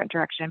in a different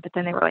direction. But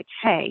then they were like,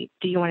 hey,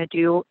 do you want to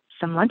do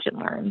some lunch and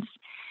learns?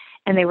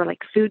 And they were like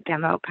food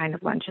demo kind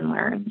of lunch and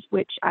learns,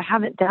 which I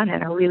haven't done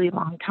in a really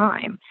long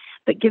time.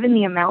 But given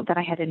the amount that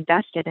I had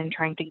invested in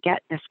trying to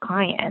get this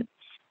client,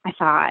 I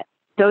thought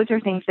those are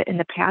things that in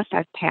the past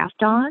I've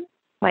passed on.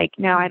 Like,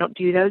 no, I don't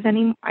do those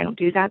anymore. I don't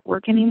do that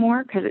work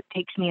anymore because it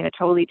takes me in a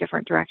totally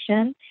different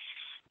direction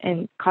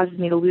and causes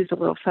me to lose a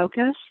little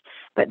focus.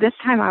 But this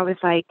time I was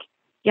like,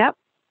 yep,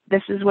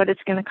 this is what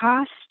it's going to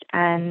cost.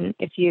 And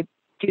if you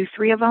do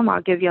 3 of them,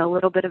 I'll give you a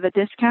little bit of a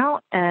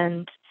discount.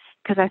 And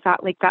because I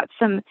thought like that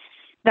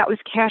was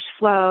cash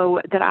flow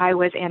that I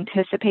was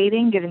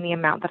anticipating given the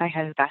amount that I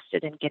had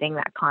invested in getting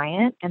that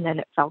client, and then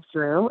it fell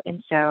through.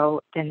 And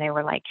so then they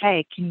were like,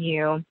 hey, do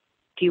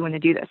you want to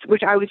do this?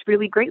 Which I was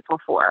really grateful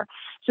for.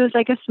 So it's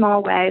like a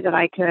small way that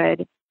I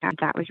could, and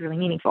that was really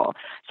meaningful.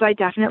 So I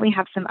definitely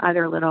have some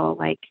other little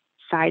like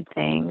side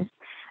things.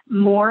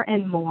 More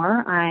and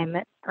more, I'm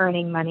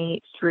earning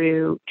money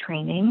through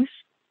trainings.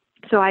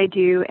 So I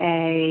do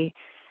a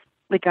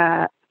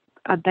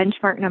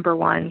benchmark number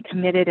 1,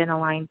 committed and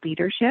aligned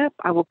leadership.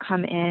 I will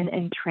come in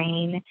and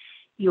train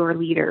your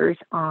leaders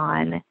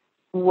on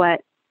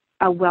what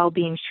a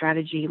well-being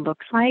strategy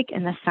looks like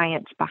and the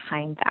science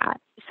behind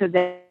that. So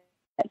that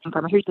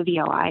here's the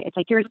VOI. It's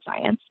like, here's the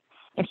science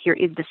and here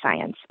is the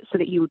science, so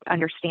that you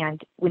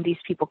understand when these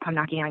people come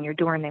knocking on your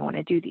door and they want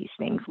to do these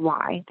things,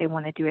 why they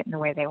want to do it in the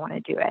way they want to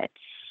do it.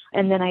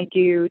 And then I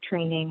do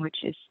training, which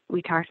is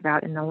we talked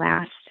about in the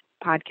last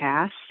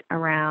podcast,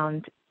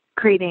 around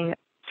creating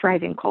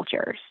thriving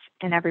cultures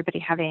and everybody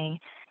having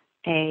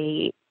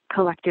a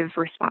collective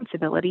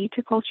responsibility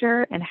to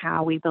culture and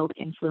how we build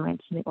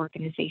influence in the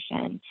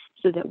organization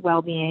so that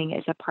well-being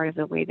is a part of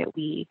the way that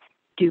we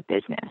do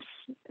business,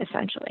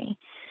 essentially.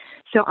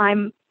 So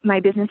my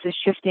business is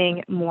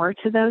shifting more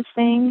to those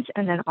things,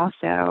 and then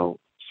also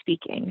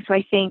speaking. So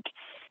I think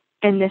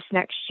in this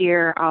next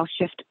year, I'll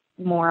shift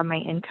more of my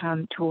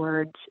income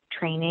towards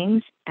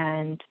trainings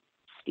and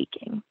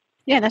speaking.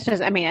 Yeah, that's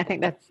just, I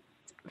think that's,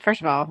 first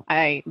of all,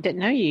 I didn't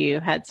know you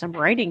had some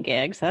writing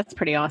gigs. That's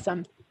pretty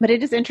awesome. But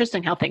it is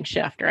interesting how things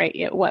shift,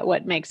 right?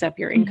 What makes up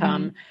your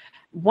income. Mm-hmm.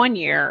 One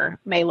year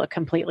may look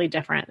completely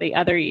different the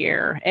other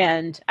year.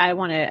 And I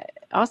want to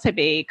also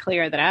be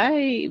clear that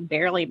I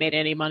barely made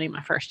any money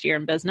my first year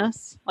in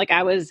business. Like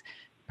I was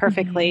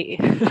perfectly,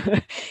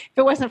 if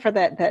it wasn't for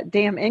that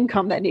damn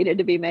income that needed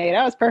to be made,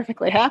 I was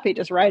perfectly happy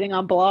just writing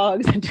on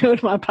blogs and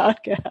doing my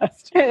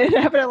podcast and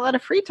having a lot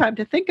of free time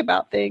to think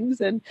about things.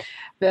 And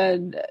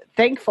then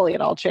thankfully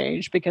it all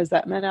changed because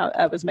that meant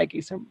I was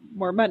making some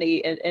more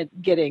money and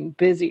getting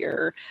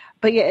busier.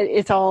 But yeah,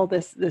 it's all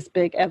this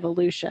big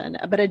evolution.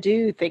 But I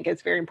do think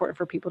it's very important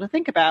for people to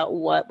think about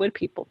what would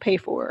people pay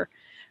for,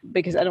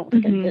 because I don't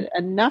think I did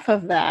enough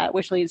of that,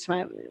 which leads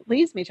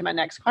me to my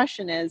next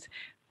question is,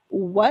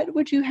 what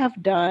would you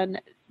have done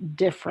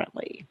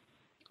differently?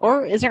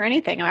 Or is there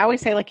anything? I always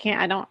say,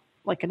 I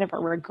never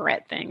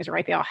regret things,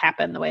 right? They all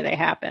happen the way they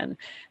happen.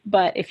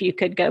 But if you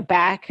could go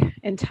back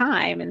in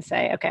time and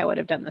say, okay, I would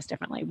have done this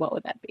differently, what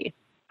would that be?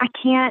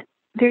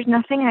 There's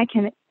nothing I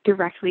can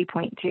directly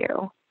point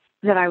to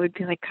that I would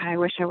be like, God, I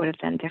wish I would have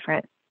done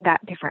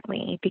that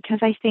differently. Because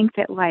I think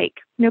that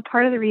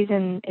part of the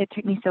reason it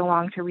took me so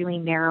long to really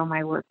narrow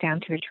my work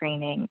down to a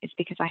training is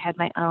because I had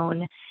my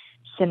own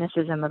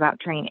cynicism about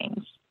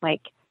trainings.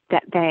 Like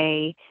that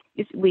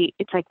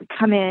it's like we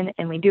come in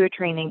and we do a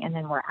training and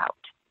then we're out.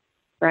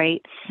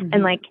 Right.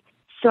 Mm-hmm. And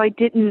so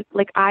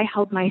I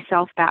held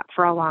myself back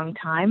for a long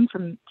time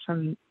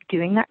from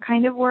doing that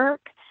kind of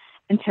work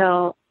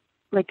until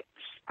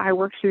I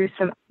worked through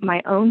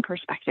my own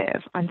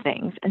perspective on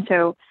things. And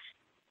so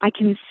I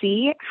can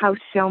see how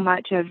so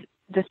much of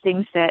the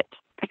things that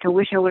I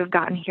wish I would have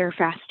gotten here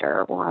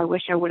faster, or I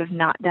wish I would have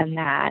not done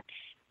that,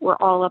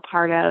 were all a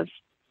part of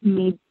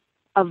me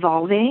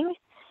evolving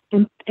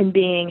and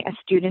being a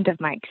student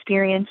of my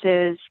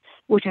experiences,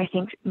 which I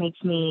think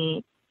makes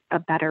me a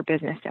better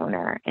business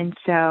owner. And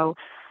so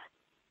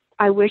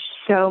I wish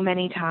so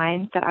many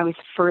times that I was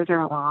further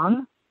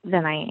along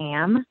than I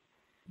am,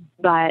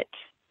 but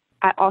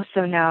I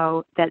also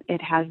know that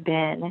it has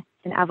been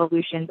an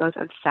evolution both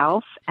of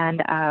self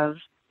and of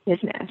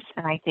business.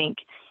 And I think,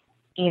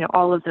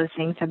 all of those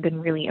things have been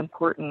really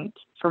important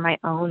for my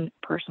own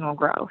personal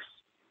growth.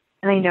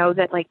 And I know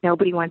that like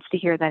nobody wants to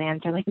hear that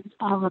answer. Like it's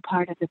all a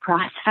part of the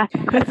process.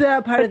 It's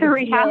a part but of the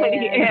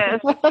reality plan.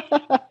 is,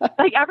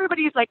 like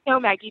everybody's like, no,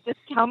 Maggie, just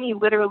tell me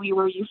literally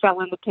where you fell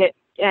in the pit,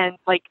 and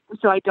like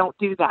so I don't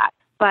do that.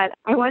 But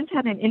I once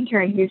had an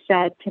intern who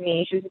said to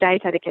me, she was a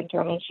dietetic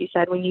intern, and she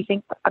said, when you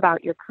think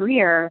about your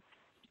career,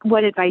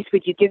 what advice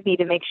would you give me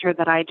to make sure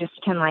that I just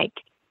can like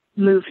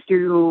move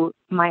through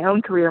my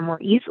own career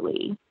more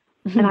easily?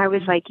 And I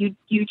was like,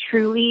 you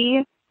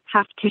truly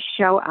have to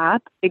show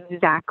up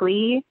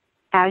exactly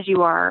as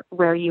you are,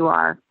 where you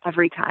are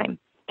every time.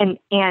 And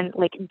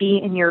like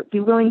be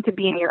willing to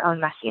be in your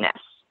own messiness,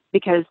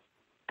 because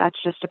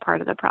that's just a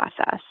part of the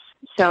process.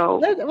 So,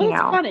 That's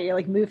funny. You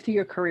like move through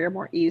your career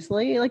more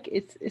easily. Like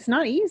it's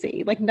not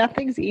easy. Like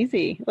nothing's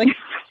easy. Like,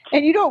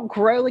 and you don't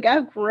grow. Like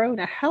I've grown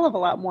a hell of a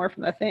lot more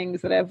from the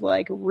things that have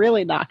like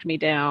really knocked me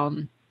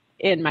down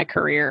in my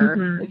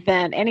career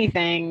than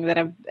anything that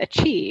I've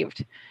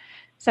achieved.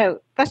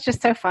 So that's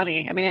just so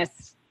funny. I mean,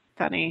 it's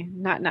funny,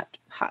 not,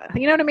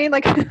 you know what I mean?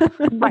 Like,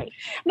 right.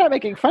 I'm not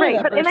making fun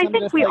of that person. And I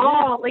think we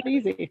all, like,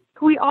 easy.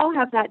 We all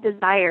have that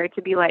desire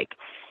to be like,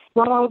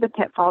 what are all the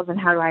pitfalls and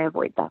how do I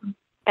avoid them?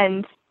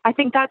 And I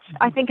think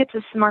it's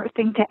a smart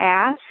thing to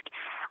ask.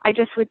 I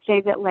just would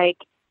say that like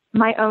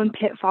my own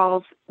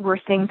pitfalls were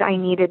things I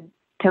needed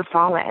to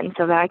fall in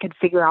so that I could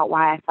figure out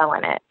why I fell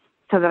in it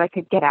so that I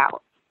could get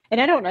out. And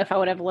I don't know if I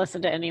would have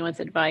listened to anyone's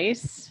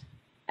advice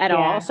at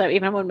all. So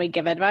even when we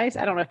give advice,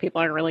 I don't know if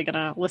people are really going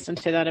to listen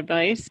to that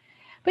advice.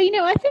 But,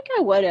 I think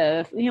I would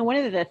have, one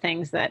of the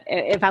things that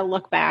if I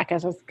look back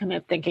as I was kind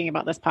of thinking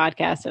about this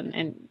podcast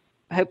and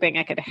hoping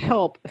I could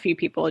help a few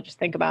people just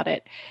think about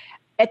it.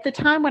 At the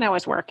time when I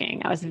was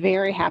working, I was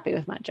very happy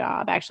with my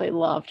job. I actually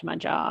loved my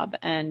job.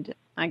 And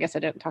I guess I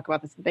didn't talk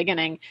about this in the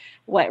beginning.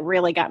 What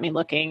really got me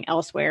looking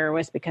elsewhere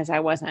was because I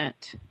was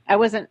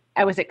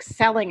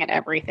excelling at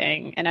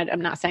everything. And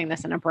I'm not saying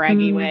this in a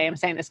braggy way. I'm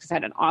saying this because I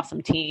had an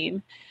awesome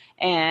team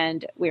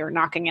and we were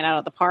knocking it out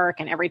of the park.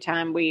 And every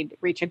time we'd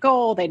reach a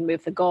goal, they'd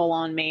move the goal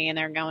on me and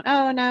they're going,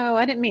 oh no,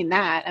 I didn't mean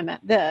that. I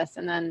meant this.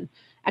 And then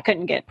I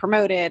couldn't get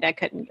promoted. I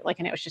couldn't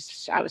and it was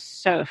just, I was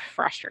so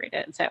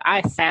frustrated. So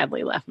I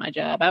sadly left my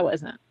job. I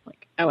wasn't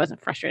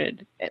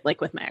frustrated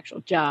with my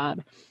actual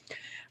job,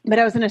 but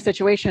I was in a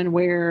situation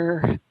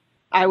where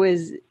I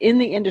was in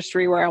the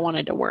industry where I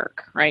wanted to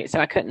work. Right. So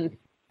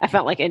I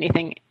felt like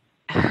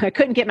I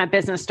couldn't get my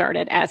business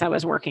started as I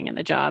was working in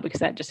the job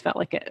because that just felt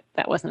like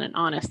that wasn't an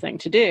honest thing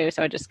to do.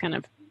 So I just kind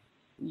of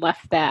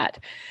left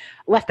that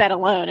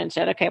alone and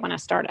said, okay, when I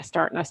start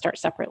and I start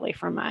separately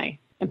from my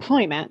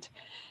employment.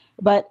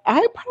 But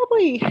I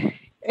probably,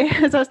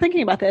 as I was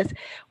thinking about this,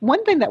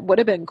 one thing that would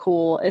have been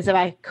cool is if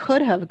I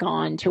could have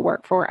gone to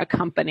work for a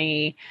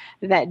company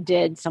that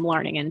did some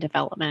learning and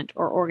development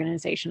or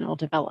organizational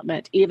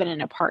development, even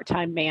in a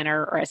part-time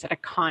manner or as a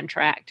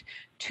contract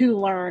to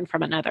learn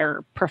from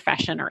another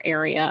profession or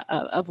area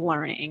of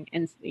learning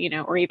and,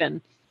 or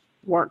even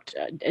worked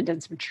and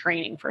did some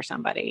training for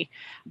somebody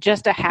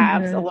just to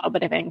have a little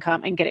bit of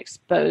income and get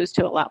exposed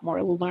to a lot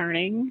more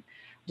learning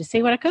to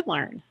see what I could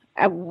learn.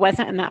 I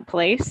wasn't in that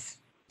place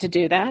to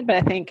do that, but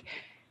I think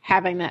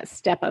having that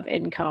step of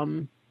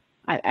income,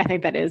 I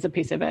think that is a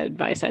piece of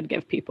advice I'd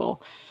give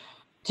people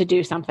to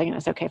do something. And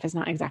it's okay if it's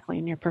not exactly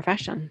in your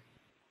profession.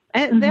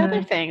 And the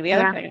other thing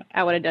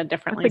I would have done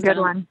differently is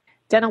done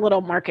a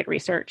little market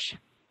research.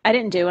 I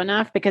didn't do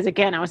enough because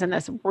again, I was in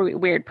this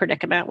weird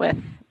predicament with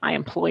my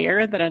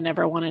employer that I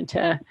never wanted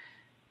to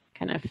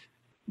kind of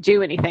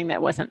do anything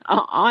that wasn't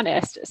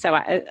honest. So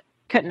I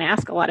couldn't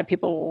ask a lot of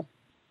people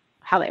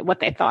what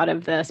they thought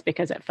of this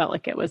because it felt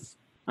like it was,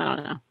 I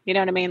don't know. You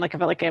know what I mean? Like I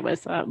felt like it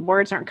was,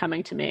 words aren't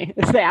coming to me.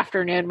 It's the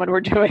afternoon when we're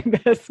doing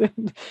this.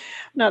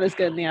 Not as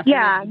good in the afternoon.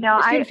 Yeah,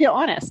 no, I didn't feel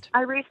honest.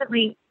 I was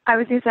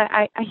going to say,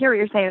 I hear what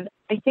you're saying.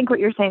 I think what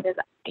you're saying is,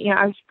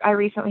 I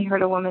recently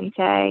heard a woman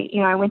say,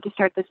 I went to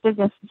start this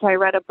business. And so I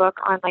read a book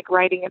on like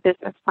writing a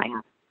business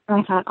plan. And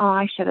I thought, oh,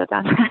 I should have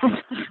done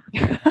that.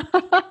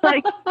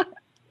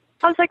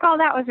 I was like, oh,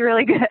 that was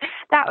really good.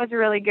 That was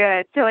really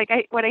good. So like,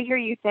 what I hear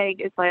you saying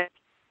is like,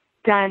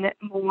 done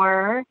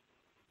more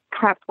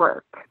prep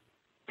work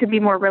to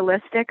be more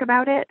realistic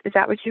about it. Is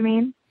that what you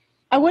mean?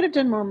 I would have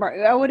done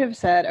more. I would have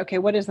said, okay,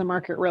 what does the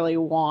market really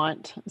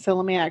want? So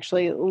let me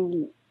actually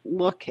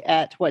look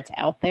at what's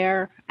out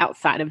there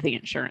outside of the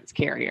insurance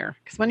carrier.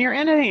 Because when you're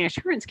in an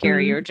insurance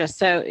carrier,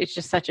 it's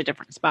just such a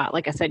different spot.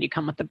 Like I said, you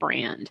come with the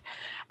brand.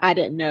 I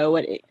didn't know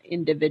what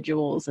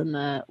individuals in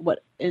the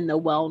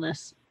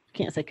wellness,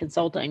 can't say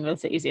consulting,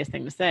 that's the easiest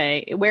thing to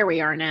say. Where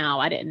we are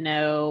now, I didn't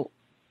know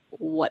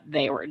what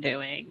they were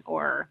doing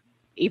or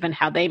even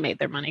how they made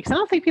their money. Because I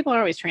don't think people are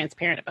always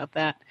transparent about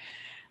that.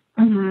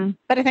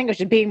 But I think it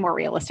should be more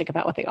realistic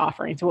about what they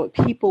offer and so what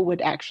people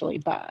would actually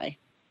buy.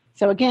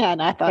 So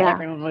again, I thought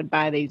everyone would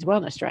buy these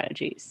wellness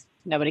strategies.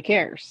 Nobody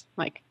cares.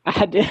 Like I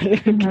had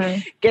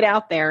to get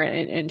out there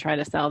and try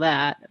to sell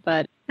that.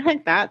 But I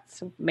think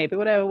that's maybe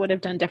what I would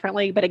have done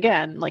differently. But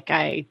again, like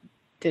I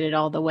did it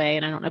all the way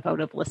and I don't know if I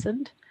would have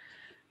listened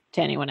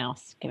to anyone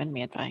else giving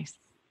me advice.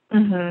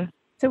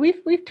 So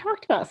we've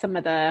talked about let's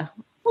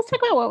talk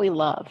about what we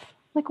love.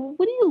 Like, what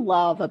do you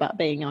love about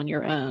being on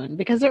your own?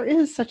 Because there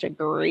is such a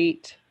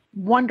great,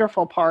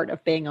 wonderful part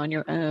of being on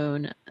your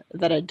own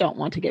that I don't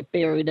want to get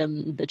buried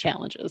in the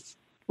challenges,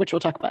 which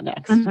we'll talk about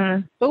next.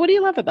 Mm-hmm. But what do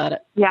you love about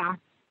it? Yeah.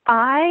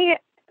 I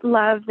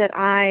love that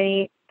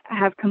I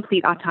have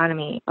complete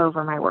autonomy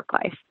over my work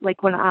life.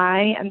 Like when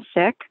I am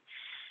sick,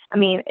 I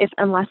mean,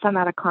 unless I'm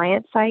at a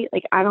client site,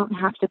 like I don't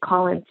have to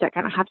call in sick.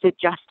 I don't have to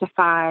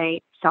justify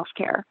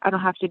self-care. I don't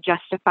have to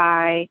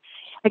justify,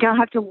 like I don't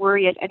have to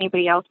worry if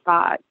anybody else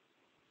thought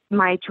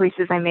my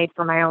choices I made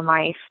for my own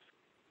life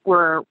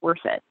were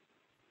worth it,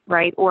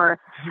 right? Or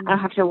I don't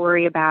have to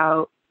worry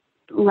about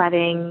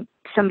letting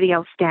somebody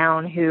else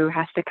down who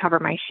has to cover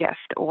my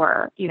shift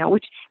or,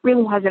 which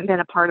really hasn't been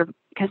a part of,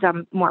 because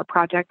I'm more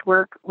project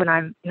work when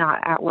I'm not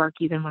at work,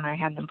 even when I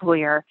had an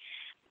employer,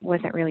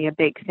 wasn't really a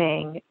big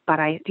thing. But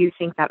I do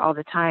think that all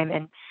the time.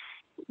 And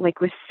like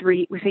with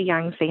a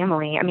young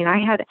family, I mean,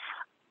 I had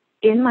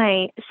in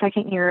my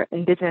second year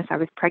in business, I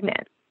was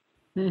pregnant.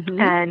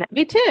 Mm-hmm. And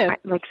me too.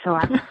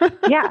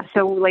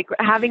 So like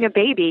having a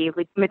baby,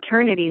 like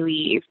maternity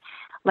leave,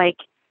 like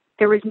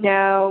there was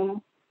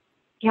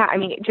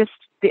just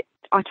the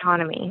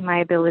autonomy, my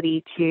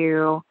ability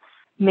to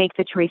make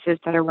the choices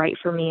that are right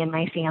for me and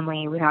my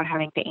family without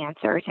having to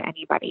answer to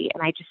anybody.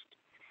 And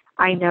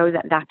I know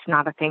that that's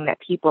not a thing that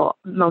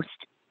most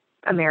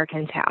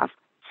Americans have.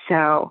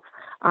 So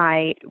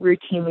I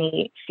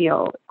routinely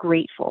feel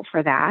grateful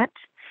for that.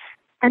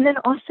 And then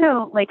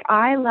also, like,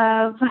 I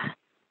love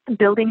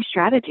building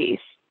strategies.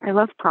 I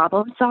love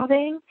problem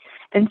solving.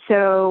 And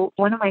so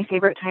one of my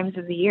favorite times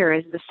of the year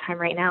is this time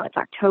right now. It's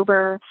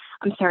October.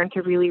 I'm starting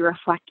to really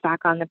reflect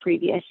back on the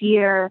previous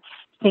year,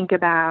 think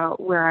about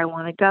where I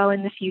want to go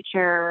in the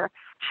future,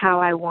 how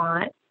I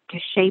want to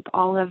shape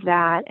all of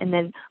that, and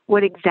then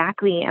what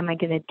exactly am I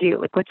going to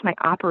do? Like, what's my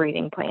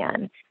operating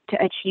plan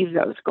to achieve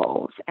those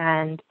goals?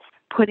 And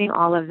putting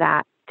all of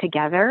that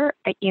together,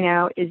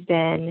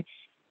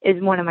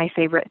 is one of my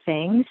favorite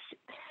things.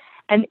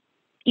 And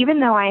even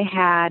though I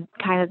had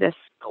kind of this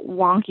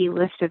wonky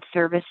list of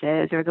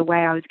services or the way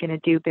I was going to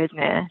do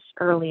business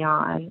early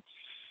on,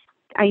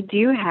 I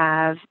do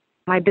have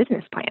my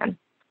business plan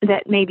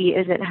that maybe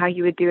isn't how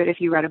you would do it if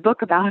you read a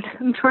book about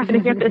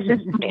running a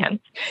business plan.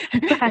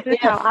 That is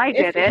how I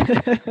did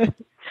it.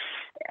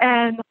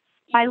 And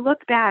I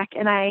look back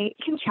and I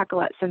can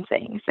chuckle at some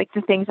things, like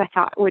the things I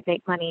thought would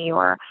make money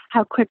or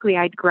how quickly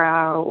I'd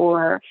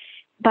grow,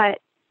 but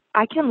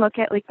I can look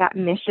at like that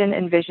mission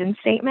and vision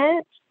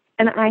statement,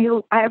 and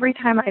every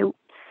time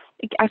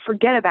I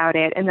forget about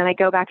it, and then I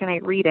go back and I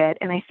read it,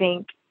 and I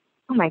think,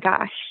 oh my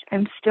gosh,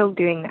 I'm still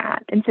doing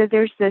that. And so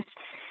there's this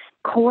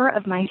core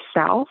of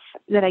myself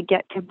that I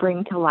get to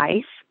bring to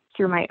life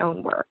through my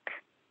own work.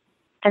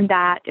 And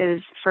that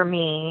is, for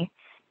me,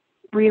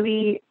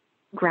 really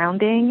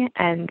grounding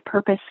and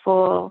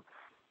purposeful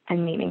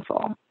and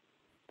meaningful.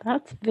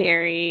 That's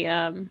very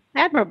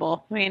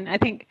admirable. I mean, I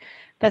think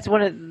that's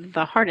one of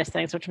the hardest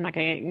things, which I'm not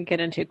going to get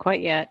into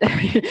quite yet. But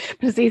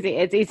it's easy.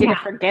 It's easy to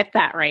forget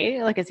that,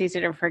 right? Like it's easy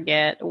to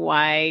forget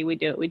why we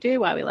do what we do,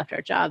 why we left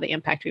our job, the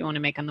impact we want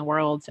to make on the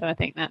world. So I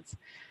think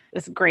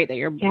it's great that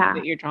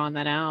you're drawing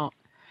that out.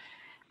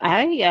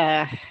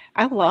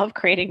 I love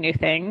creating new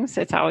things.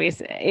 It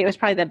was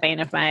probably the bane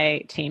of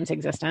my team's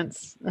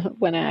existence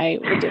when I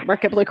did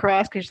work at Blue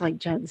Cross, because you're like,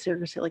 Jen,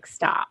 seriously,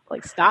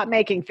 stop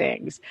making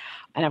things.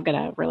 And I'm going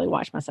to really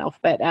watch myself.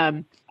 But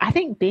I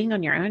think being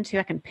on your own too,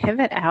 I can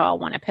pivot how I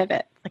want to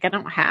pivot. Like I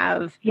don't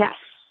have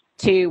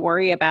to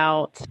worry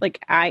about,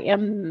 like I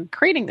am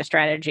creating the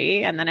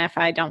strategy. And then if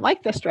I don't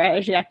like the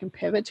strategy, I can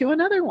pivot to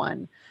another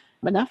one.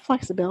 But that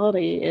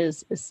flexibility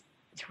it's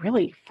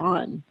really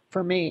fun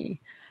for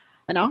me.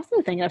 And also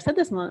the thing, I've said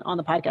this on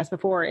the podcast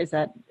before, is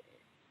that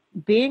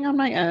being on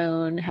my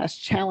own has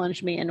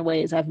challenged me in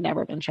ways I've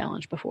never been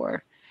challenged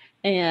before.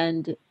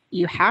 And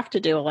you have to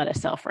do a lot of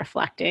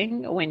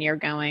self-reflecting when you're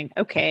going,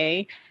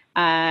 okay,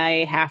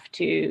 I have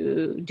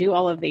to do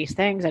all of these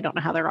things. I don't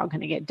know how they're all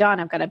going to get done.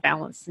 I've got to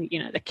balance,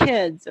 the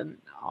kids and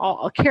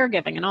all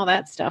caregiving and all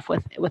that stuff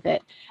with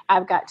it.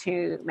 I've got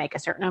to make a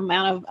certain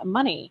amount of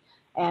money.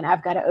 And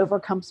I've got to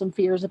overcome some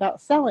fears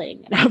about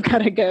selling. And I've got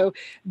to go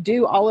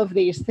do all of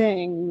these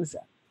things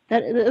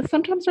that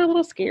sometimes are a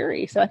little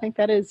scary. So I think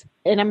that is,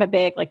 and I'm a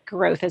big, like,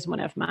 growth is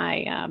one of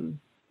my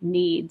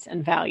needs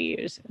and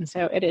values. And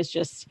so it has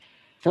just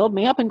filled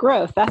me up in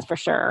growth, that's for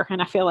sure.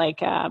 And I feel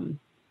like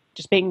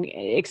just being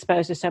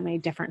exposed to so many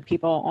different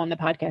people on the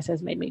podcast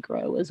has made me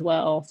grow as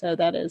well. So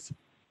it's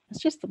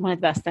just one of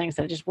the best things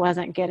that I just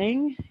wasn't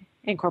getting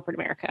in corporate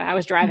America. I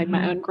was driving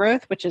my own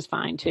growth, which is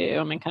fine too.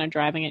 I mean, kind of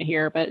driving it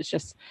here, but it's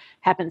just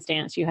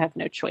happenstance. You have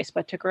no choice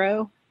but to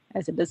grow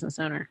as a business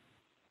owner.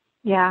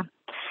 Yeah.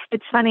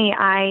 It's funny.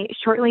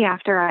 Shortly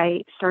after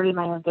I started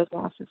my own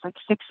business, it's like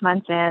 6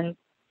 months in,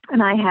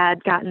 and I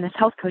had gotten this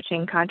health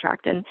coaching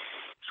contract. And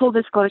full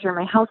disclosure,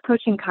 my health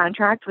coaching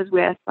contract was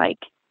with like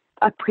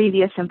a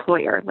previous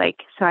employer.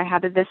 So I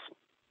had this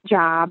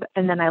job,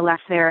 and then I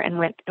left there and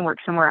went and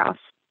worked somewhere else.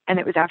 And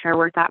it was after I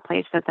worked that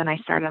place that then I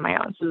started my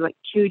own. So it was like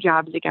 2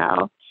 jobs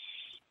ago.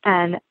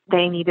 and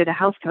they needed a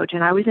health coach,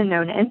 and I was a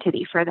known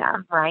entity for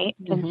them, right?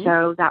 And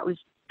so that was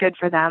good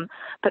for them.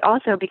 But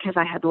also because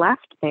I had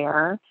left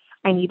there,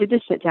 I needed to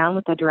sit down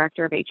with the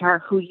director of HR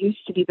who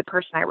used to be the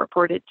person I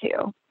reported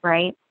to,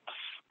 right?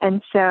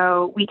 And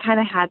so we kind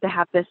of had to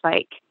have this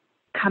like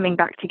coming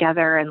back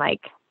together and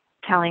like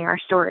telling our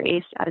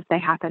stories as they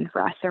happened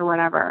for us or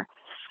whatever.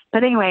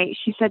 But anyway,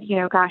 she said,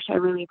 gosh, I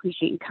really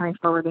appreciate you coming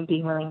forward and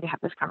being willing to have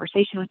this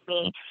conversation with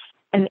me.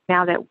 And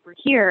now that we're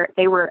here,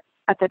 they were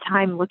at the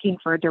time looking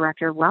for a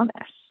director of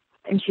wellness.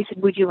 And she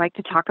said, would you like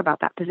to talk about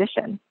that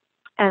position?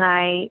 And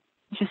I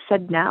just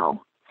said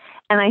no.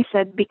 And I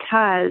said,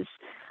 because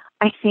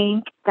I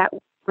think that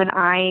when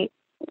I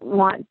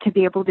want to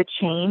be able to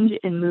change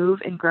and move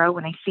and grow,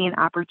 when I see an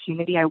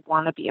opportunity, I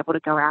want to be able to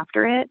go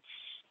after it.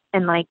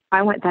 And like,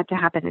 I want that to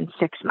happen in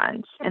 6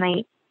 months. And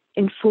I,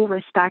 in full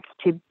respect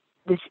to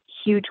this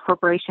huge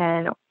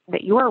corporation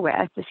that you're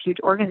with, this huge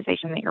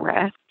organization that you're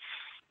with,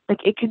 like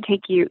it could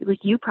take you, like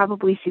you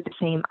probably see the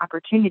same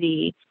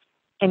opportunity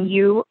and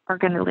you are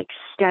going to like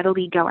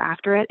steadily go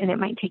after it. And it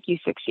might take you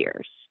 6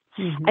 years.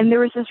 And there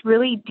was this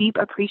really deep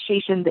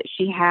appreciation that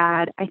she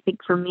had, I think,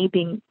 for me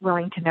being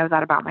willing to know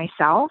that about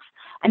myself.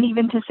 And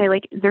even to say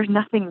like, there's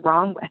nothing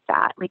wrong with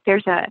that. Like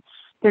there's a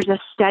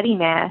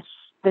steadiness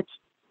that's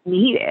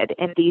needed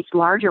in these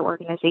larger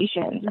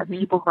organizations of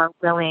people who are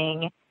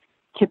willing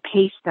to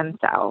pace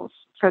themselves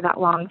for that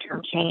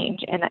long-term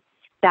change. And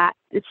that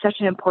it's such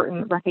an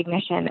important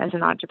recognition as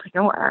an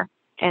entrepreneur.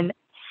 And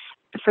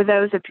for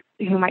those of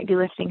who might be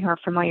listening who are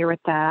familiar with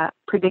the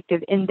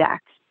predictive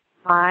index,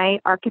 my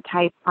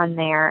archetype on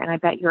there, and I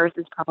bet yours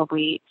is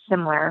probably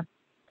similar,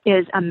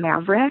 is a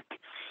maverick.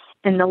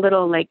 And the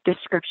little like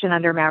description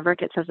under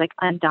maverick, it says like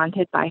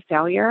undaunted by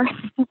failure,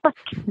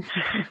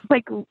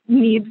 like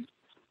needs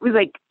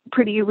like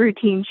pretty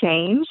routine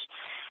change.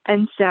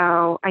 And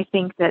so I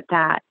think that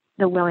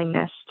the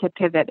willingness to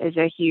pivot is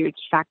a huge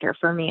factor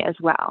for me as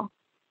well.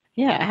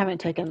 Yeah, I haven't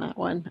taken that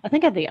one. I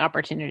think I had the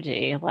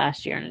opportunity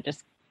last year and I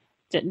just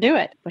didn't do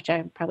it, which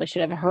I probably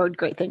should have heard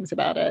great things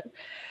about it.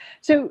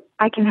 So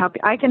I can help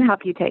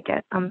you take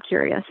it. I'm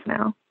curious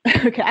now.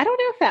 Okay. I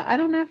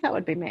don't know if that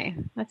would be me.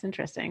 That's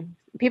interesting.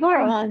 People are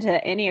on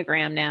to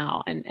Enneagram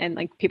now and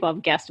like people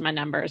have guessed my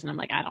numbers and I'm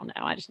like, I don't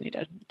know. I just need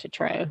to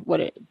try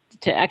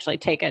to actually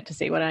take it to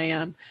see what I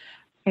am.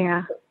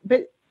 Yeah.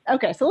 But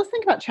okay. So let's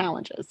think about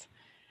challenges.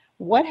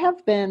 What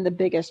have been the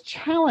biggest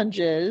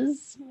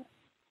challenges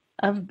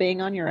of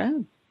being on your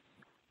own?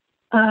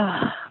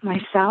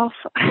 Myself.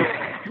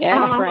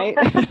 Yeah, right.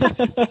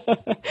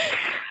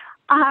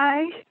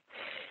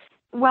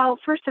 Well,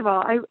 first of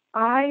all,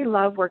 I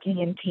love working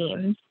in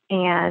teams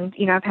and,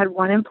 I've had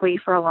one employee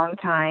for a long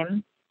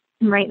time.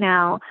 Right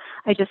now,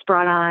 I just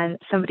brought on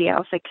somebody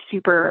else like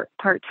super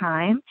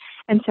part-time.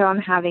 And so I'm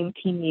having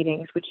team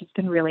meetings, which has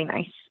been really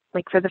nice.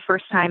 Like for the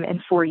first time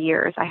in 4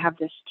 years, I have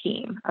this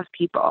team of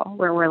people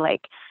where we're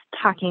like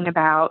talking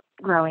about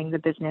growing the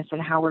business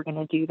and how we're going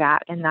to do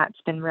that. And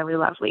that's been really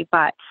lovely.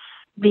 But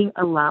being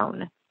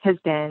alone has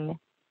been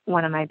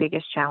one of my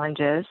biggest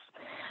challenges.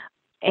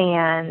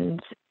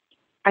 And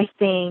I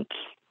think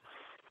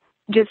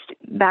just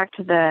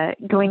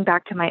going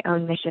back to my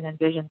own mission and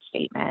vision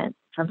statement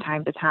from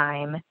time to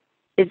time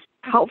is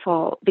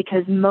helpful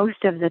because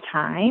most of the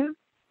time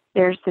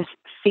there's this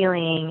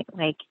feeling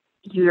like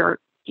you're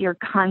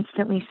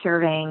constantly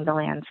surveying the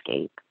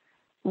landscape.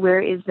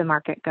 Where is the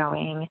market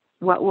going?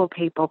 What will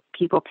people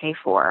pay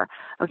for?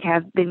 Okay,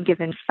 I've been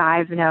given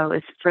 5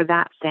 no's for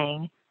that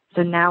thing.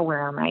 So now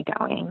where am I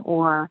going?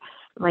 Or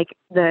like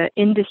the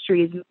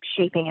industry is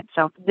shaping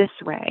itself this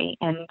way.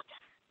 And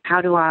how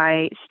do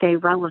I stay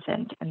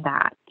relevant in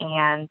that?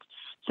 And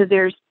so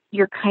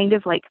you're kind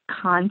of like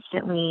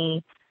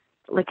constantly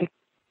like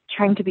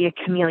trying to be a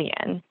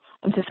chameleon.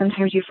 And so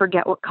sometimes you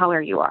forget what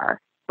color you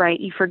are, right?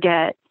 You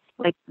forget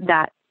like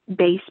that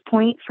base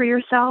point for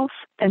yourself.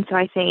 And so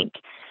I think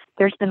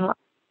there's been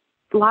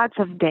lots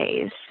of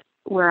days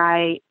where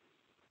I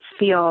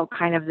feel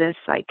kind of this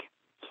like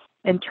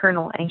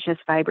internal anxious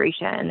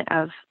vibration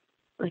of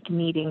like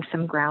needing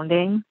some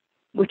grounding,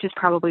 which is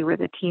probably where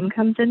the team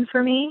comes in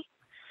for me.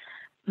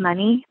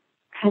 Money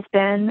has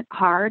been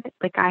hard.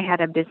 Like I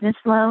had a business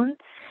loan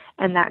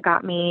and that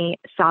got me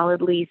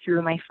solidly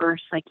through my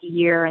first like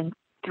year and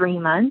 3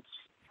 months.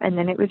 And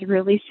then it was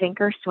really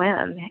sink or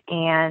swim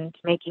and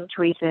making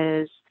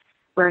choices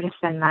where to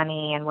spend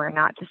money and where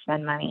not to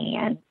spend money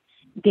and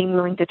being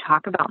willing to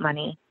talk about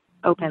money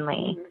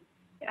openly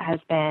has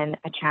been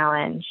a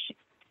challenge.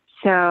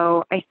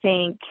 So I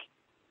think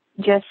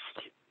just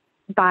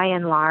by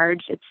and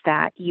large, it's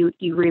that you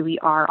really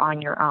are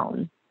on your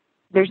own.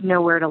 There's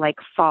nowhere to like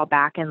fall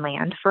back and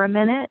land for a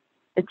minute.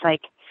 It's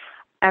like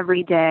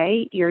every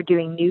day you're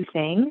doing new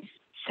things.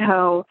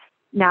 So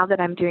now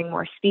that I'm doing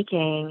more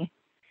speaking,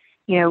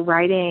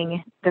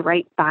 writing the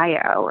right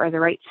bio or the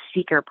right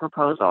speaker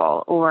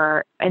proposal,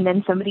 and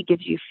then somebody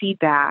gives you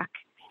feedback.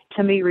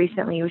 Somebody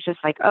recently was just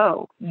like,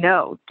 oh,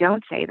 no,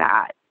 don't say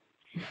that.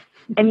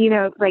 And,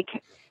 like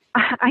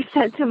I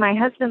said to my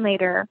husband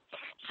later,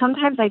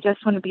 sometimes I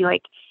just want to be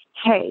like,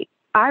 hey,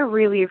 I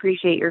really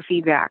appreciate your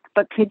feedback,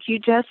 but could you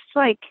just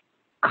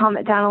calm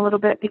it down a little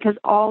bit? Because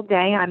all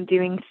day I'm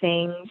doing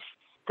things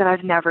that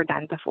I've never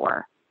done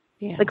before,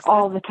 Yes,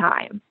 all the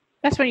time.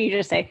 That's when you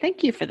just say,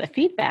 thank you for the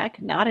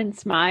feedback, nod and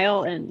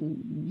smile,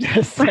 and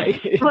just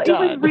say Well, it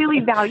was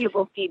really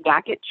valuable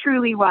feedback. It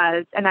truly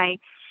was. And I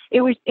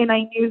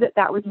knew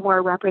that was more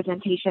a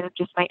representation of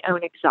just my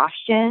own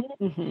exhaustion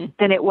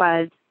than it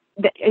was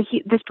that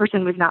this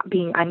person was not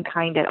being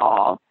unkind at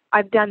all.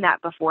 I've done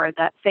that before,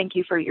 that thank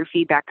you for your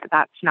feedback.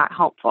 That's not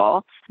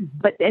helpful.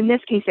 But in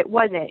this case, it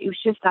wasn't. It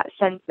was just that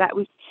sense that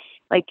was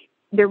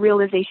the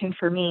realization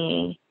for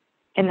me.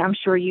 And I'm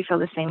sure you feel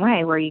the same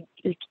way, where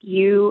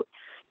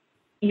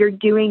you're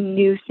doing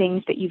new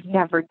things that you've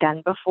never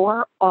done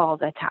before all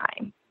the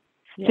time.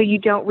 Yeah. So you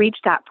don't reach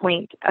that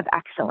point of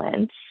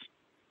excellence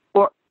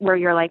or where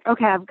you're like,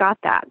 okay, I've got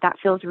that. That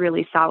feels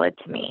really solid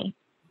to me.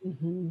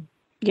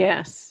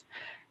 Yes.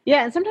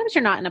 Yeah. And sometimes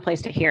you're not in a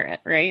place to hear it,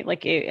 right?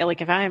 Like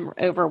if I'm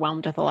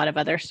overwhelmed with a lot of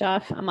other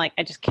stuff, I'm like,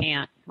 I just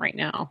can't right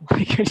now.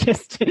 I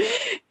just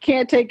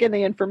can't take in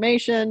the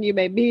information. You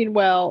may mean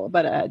well,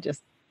 but I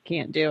just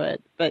can't do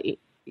it. But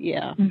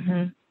yeah.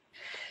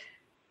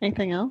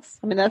 Anything else?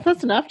 I mean,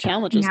 that's enough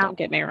challenges. No. Don't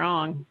get me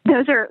wrong.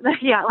 Those are,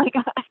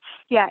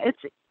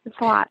 it's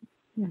a lot.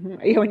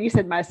 When you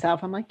said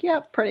myself, I'm like, yeah,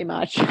 pretty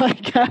much.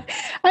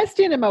 I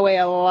stand in my way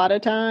a lot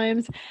of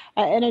times.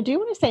 And I do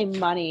want to say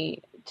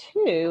money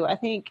too. I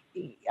think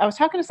I was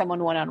talking to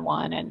someone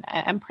one-on-one, and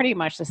I'm pretty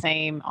much the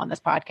same on this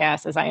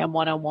podcast as I am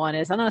one-on-one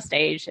as on a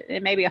stage.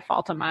 It may be a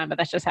fault of mine, but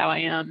that's just how I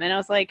am. And I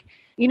was like,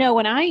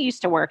 when I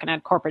used to work and I had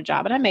a corporate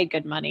job and I made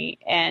good money,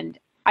 and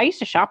I used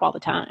to shop all the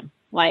time.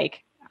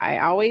 I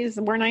always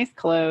wear nice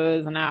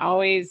clothes, and I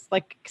always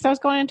because I was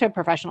going into a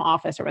professional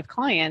office or with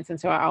clients. And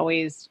so I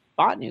always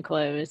bought new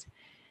clothes.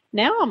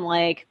 Now I'm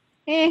like,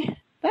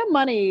 that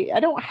money, I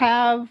don't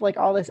have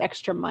all this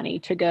extra money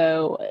to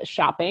go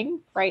shopping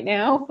right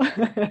now.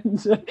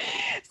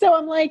 So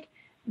I'm like,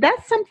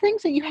 that's some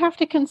things that you have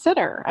to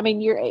consider. I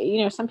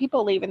mean, some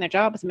people leaving their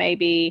jobs may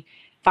be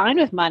fine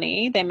with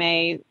money.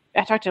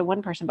 I talked to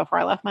one person before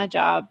I left my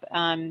job.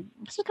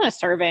 Just kind of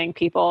surveying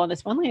people. And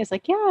this one lady was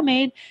like, yeah, I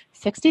made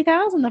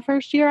 $60,000 the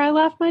first year I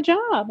left my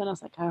job. And I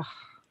was like, oh,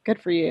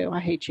 good for you. I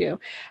hate you.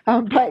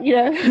 But,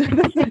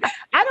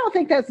 I don't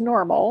think that's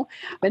normal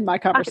in my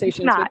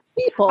conversations with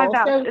people.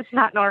 It's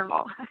not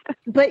normal.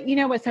 But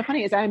what's so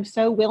funny is I'm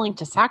so willing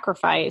to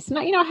sacrifice.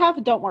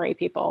 And don't worry,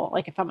 people.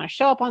 If I'm going to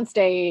show up on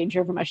stage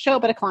or if I'm going to show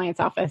up at a client's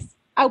office,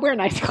 I wear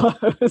nice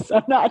clothes.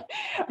 I'm not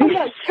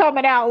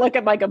coming out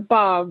looking like a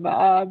bum.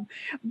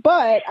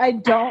 But I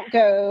don't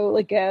go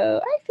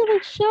I feel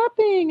like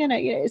shopping.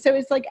 And so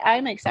it's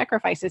I make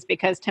sacrifices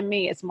because to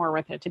me, it's more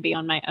worth it to be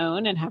on my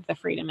own and have the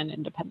freedom and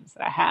independence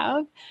that I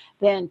have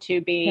than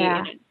to be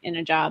in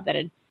a job that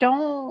I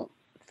don't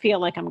feel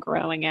like I'm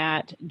growing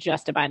at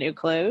just to buy new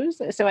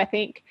clothes. So I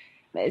think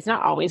it's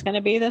not always going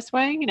to be this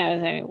way.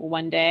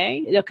 One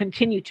day it'll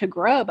continue to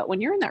grow. But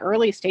when you're in the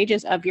early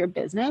stages of your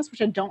business,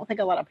 which I don't think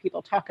a lot of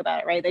people talk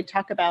about, right? They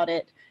talk about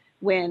it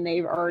when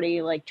they've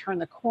already turned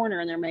the corner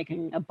and they're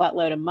making a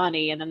buttload of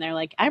money. And then they're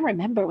like, I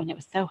remember when it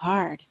was so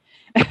hard.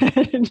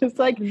 Just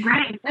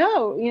right.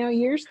 No,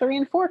 years 3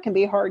 and 4 can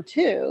be hard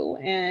too.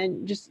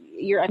 And just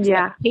your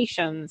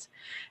expectations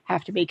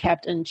have to be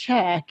kept in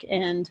check.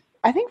 And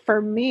I think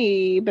for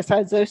me,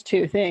 besides those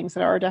two things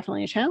that are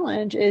definitely a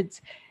challenge,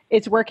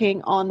 it's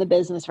working on the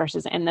business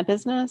versus in the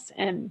business.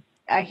 And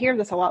I hear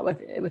this a lot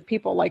with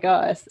people like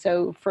us.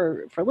 So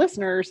for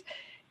listeners,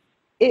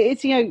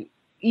 it's,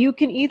 you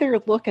can either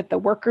look at the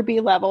worker bee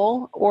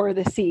level or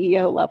the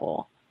CEO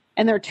level.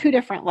 And there are two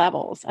different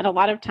levels. And a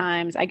lot of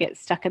times I get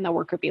stuck in the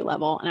worker bee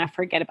level and I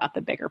forget about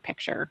the bigger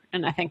picture.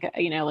 And I think,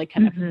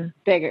 kind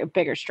of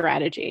bigger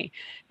strategy.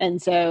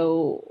 And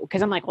so,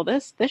 because I'm like, well,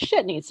 this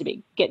shit needs to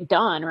get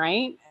done,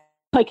 right?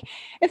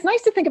 It's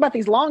nice to think about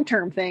these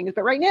long-term things,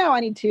 but right now I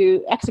need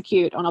to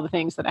execute on all the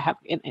things that I have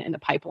in the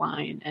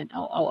pipeline and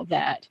all of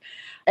that.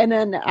 And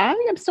then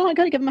I'm still not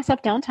going to give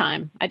myself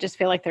downtime. I just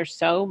feel like there's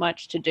so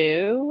much to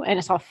do and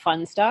it's all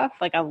fun stuff.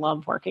 I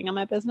love working on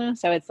my business.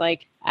 So it's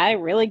I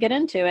really get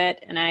into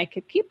it and I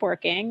could keep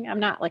working. I'm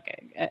not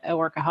a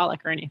workaholic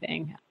or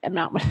anything. I'm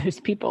not one of those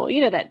people,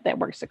 that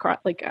works across,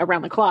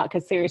 around the clock.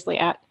 Because seriously,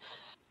 at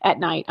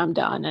night I'm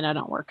done and I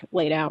don't work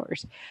late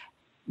hours.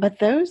 But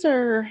those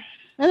are...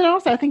 And then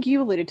also, I think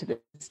you alluded to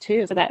this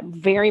too, so that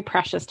very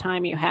precious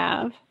time you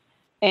have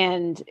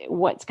and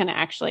what's going to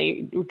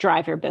actually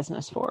drive your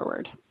business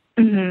forward.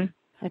 I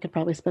could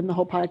probably spend the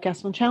whole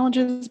podcast on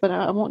challenges, but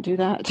I won't do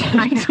that.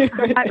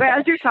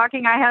 As you're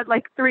talking, I had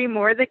 3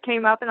 more that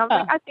came up, and I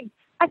was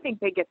I think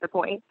they get the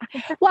point.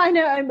 Well, I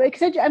know.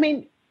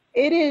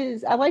 It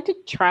is, I like to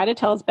try to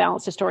tell as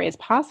balanced a story as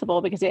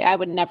possible because I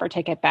would never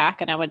take it back.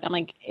 And I'm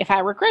like, if I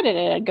regretted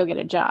it, I'd go get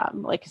a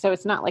job. So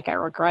it's not like I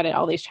regret it.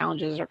 All these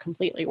challenges are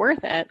completely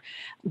worth it.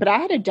 But I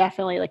had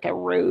definitely a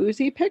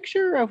rosy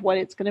picture of what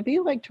it's going to be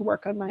like to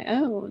work on my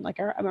own.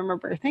 I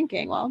remember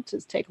thinking, well, I'll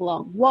just take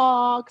long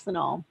walks and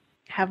I'll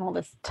have all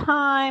this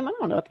time. I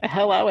don't know what the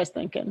hell I was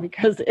thinking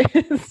because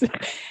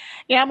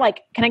I'm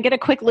like, can I get a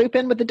quick loop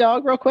in with the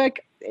dog real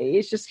quick?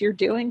 It's just, you're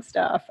doing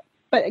stuff.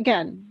 But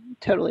again,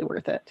 totally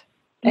worth it.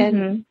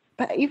 And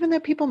but even though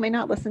people may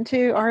not listen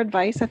to our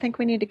advice, I think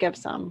we need to give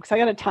some, because I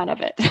got a ton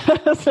of it.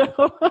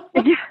 So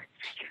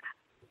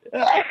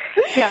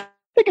yeah,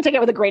 they can take it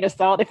with a grain of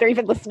salt if they're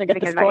even listening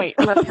at this point.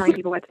 I love telling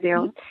people what to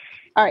do.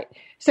 All right.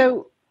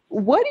 So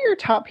what are your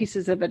top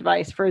pieces of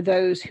advice for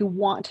those who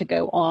want to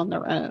go on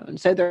their own?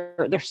 So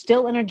they're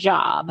still in a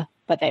job,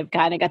 but they've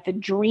kind of got the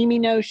dreamy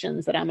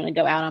notions that I'm going to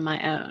go out on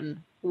my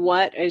own.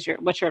 What's your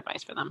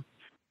advice for them?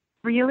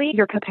 Really,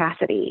 your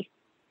capacity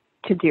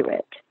to do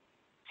it.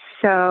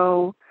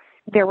 So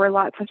there were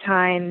lots of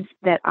times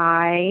that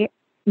I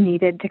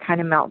needed to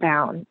kind of melt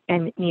down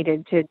and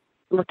needed to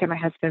look at my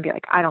husband and be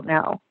like, I don't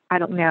know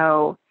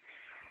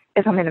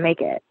if I'm going to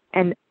make it.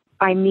 And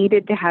I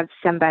needed to have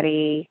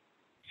somebody.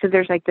 So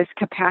there's like this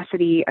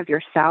capacity of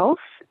yourself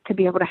to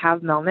be able to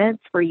have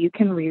moments where you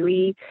can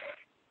really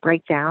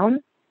break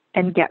down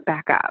and get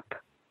back up,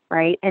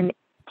 right? And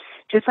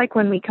just like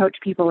when we coach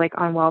people like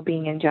on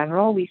well-being in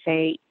general, we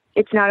say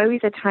it's not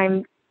always a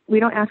time. We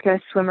don't ask a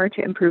swimmer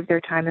to improve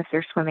their time if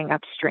they're swimming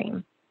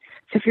upstream.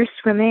 So if you're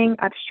swimming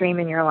upstream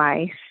in your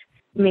life,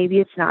 maybe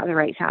it's not the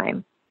right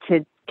time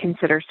to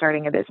consider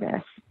starting a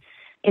business.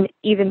 And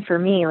even for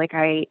me,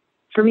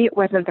 it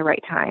wasn't the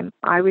right time.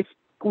 I was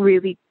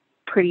really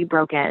pretty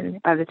broken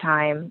by the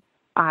time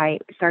I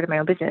started my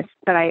own business,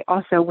 but I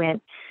also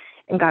went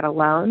and got a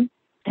loan.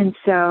 And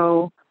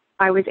so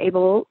I was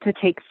able to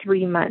take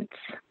 3 months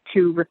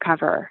to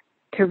recover,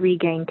 to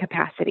regain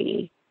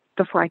capacity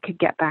before I could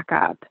get back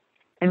up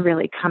and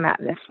really come at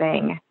this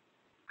thing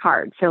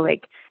hard. So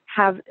like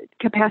have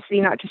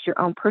capacity, not just your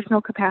own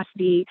personal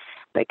capacity,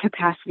 but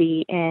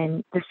capacity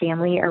in the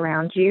family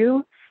around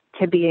you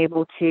to be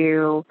able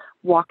to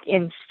walk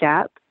in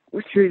step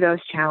through those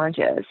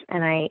challenges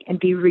and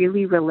be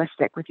really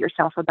realistic with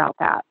yourself about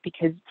that,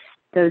 because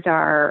those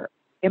are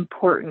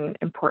important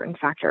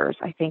factors,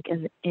 I think,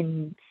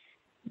 in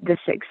the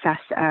success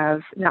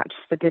of not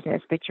just the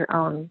business, but your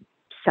own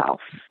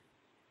self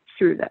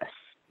through this.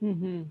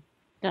 Mm-hmm.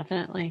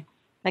 Definitely.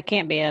 That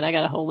can't be it. I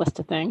got a whole list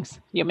of things.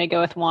 You may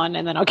go with one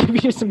and then I'll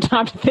give you some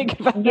time to think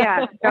about it.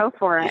 Yeah, go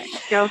for it.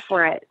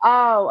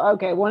 Oh,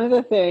 okay. One of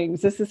the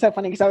things, this is so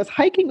funny because I was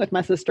hiking with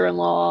my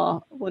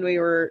sister-in-law when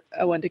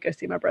I went to go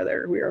see my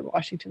brother. We were in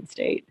Washington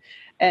State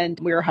and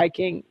we were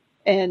hiking,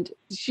 and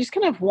she's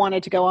kind of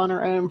wanted to go on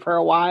her own for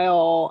a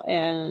while,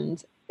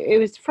 and it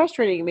was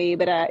frustrating me,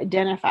 but I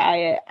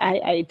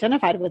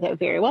identified with it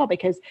very well,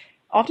 because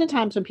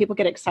oftentimes when people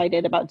get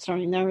excited about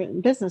starting their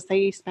business,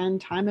 they spend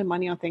time and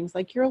money on things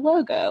like your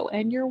logo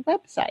and your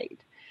website.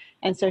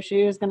 And so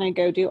she was going to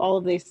go do all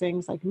of these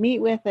things, like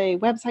meet with a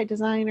website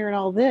designer and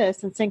all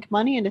this and sink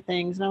money into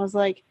things. And I was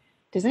like,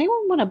 does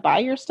anyone want to buy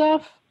your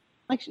stuff?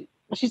 Like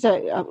she's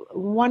a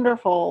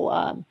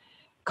wonderful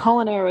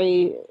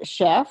culinary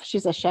chef.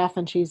 She's a chef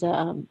and she's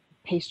a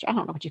pastry. I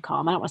don't know what you call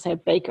them. I don't want to say a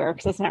baker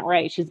because that's not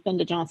right. She's been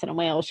to Johnson &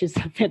 Wales. She's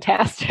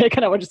fantastic.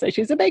 And I would just say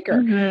she's a baker.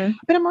 Mm-hmm.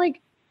 But I'm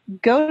like,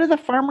 go to the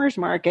farmer's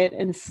market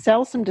and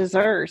sell some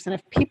desserts. And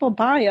if people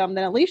buy them,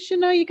 then at least you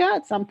know you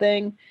got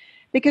something.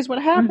 Because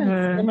what happens,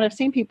 and what I've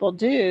seen people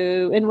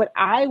do, and what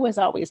I was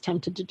always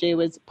tempted to do,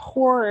 is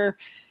pour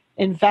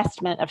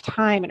investment of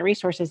time and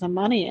resources and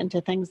money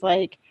into things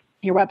like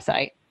your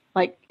website.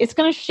 Like, it's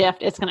going to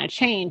shift, it's going to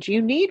change.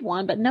 You need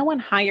one, but no one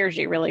hires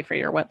you really for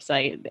your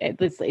website.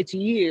 It's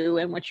you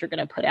and what you're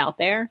going to put out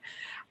there.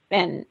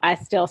 And I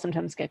still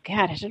sometimes go,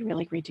 God, I should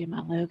really redo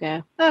my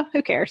logo. Oh,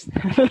 who cares?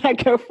 I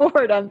go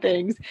forward on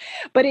things.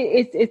 But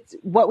it's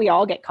what we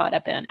all get caught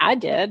up in. I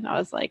did. I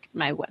was like,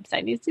 my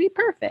website needs to be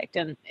perfect.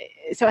 And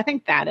so I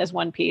think that is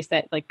one piece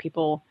that like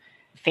people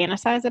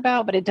fantasize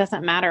about, but it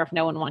doesn't matter if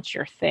no one wants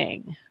your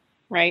thing,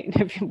 right?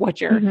 What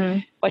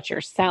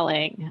you're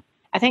selling.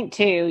 I think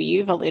too,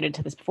 you've alluded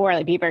to this before,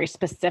 like be very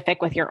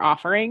specific with your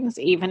offerings,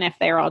 even if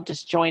they're all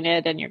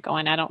disjointed and you're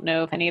going, I don't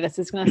know if any of this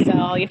is going to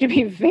sell. You have to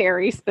be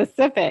very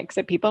specific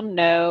so people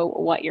know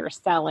what you're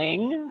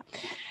selling.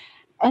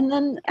 And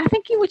then I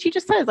think what you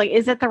just said is like,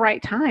 is it the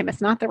right time? It's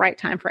not the right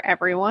time for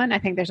everyone. I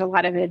think there's a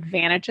lot of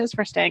advantages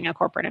for staying in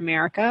corporate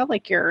America,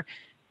 like your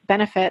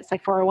benefits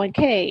like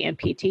 401k and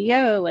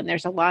PTO. And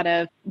there's a lot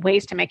of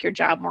ways to make your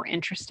job more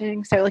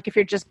interesting. So like if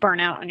you're just burnt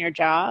out on your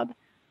job,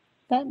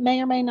 that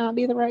may or may not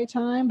be the right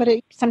time, but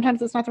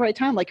sometimes it's not the right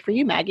time, like for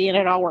you, Maggie, and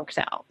it all works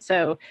out.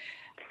 So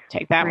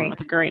take that one with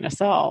a grain of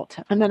salt.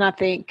 And then I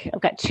think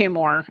I've got two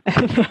more.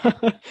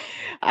 Apparently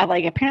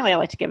I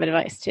like to give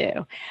advice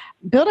too.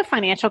 Build a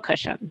financial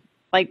cushion.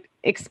 Like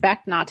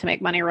expect not to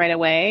make money right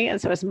away. And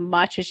so as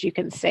much as you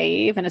can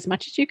save and as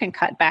much as you can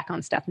cut back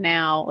on stuff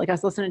now, like I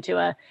was listening to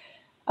a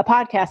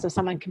podcast of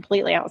someone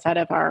completely outside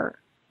of our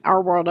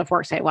world of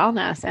work, say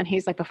wellness. And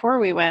he's like,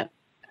 before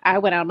I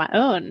went on my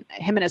own,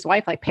 him and his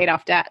wife like paid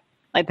off debt.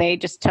 Like they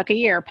just took a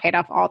year, paid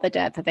off all the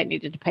debt that they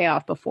needed to pay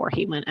off before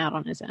he went out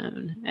on his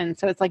own. And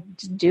so it's like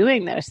just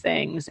doing those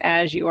things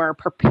as you are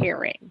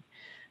preparing.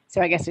 So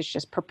I guess it's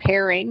just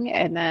preparing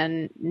and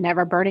then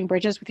never burning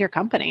bridges with your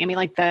company. I mean,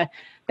 like the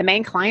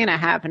main client I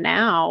have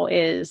now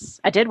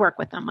I did work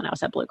with them when I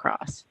was at Blue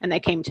Cross, and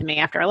they came to me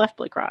after I left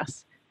Blue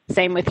Cross.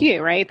 Same with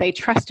you, right? They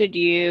trusted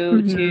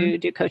you to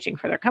do coaching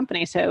for their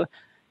company. So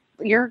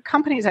your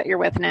companies that you're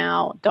with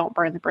now, don't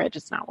burn the bridge.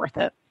 It's not worth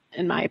it,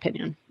 in my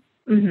opinion.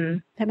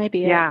 That may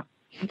be it. Yeah,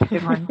 that's a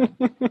good one.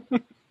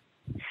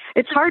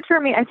 It's hard for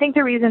me. I think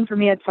the reason for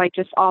me, it's like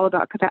just all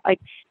about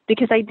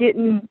because I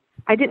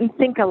didn't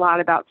think a lot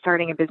about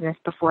starting a business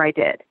before I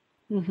did.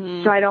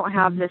 So I don't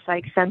have this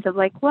like sense of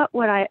like, what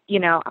would I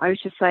was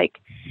just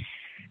like,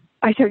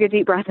 I took a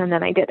deep breath and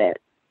then I did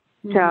it.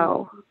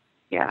 So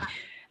yeah.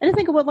 And I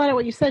think a lot of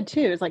what you said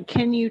too is like,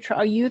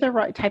 are you the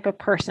right type of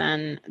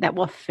person that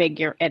will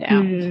figure it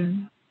out?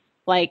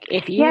 Like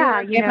if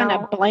you're given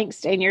a blank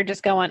state and you're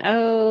just going,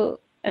 oh,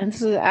 and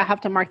I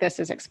have to mark this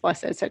as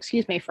explicit. So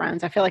excuse me,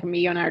 friends. I feel like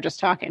you and I are just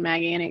talking,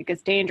 Maggie, and it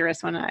gets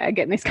dangerous when I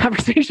get in these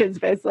conversations.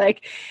 But it's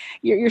like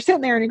you're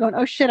sitting there and you're going,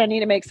 oh shit, I need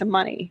to make some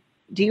money.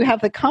 Do you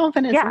have the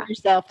confidence in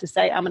yourself to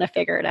say, I'm going to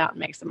figure it out and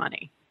make some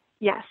money?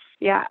 Yes.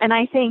 Yeah. And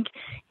I think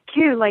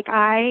too, like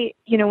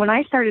when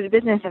I started a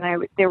business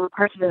and there were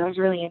parts of it I was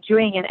really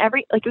enjoying, and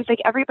it was like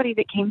everybody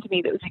that came to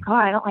me that was like, oh,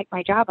 I don't like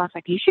my job. I was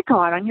like, you should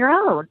go out on your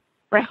own.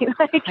 Right.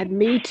 Like,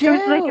 me too.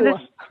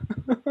 Like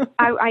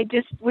I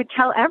just would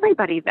tell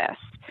everybody this.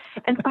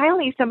 And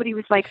finally somebody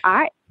was like,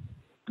 I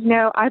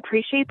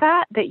appreciate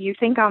that you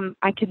think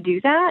I can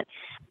do that,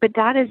 but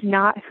that is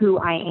not who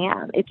I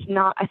am. It's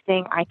not a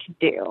thing I can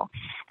do.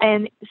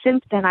 And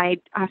since then I've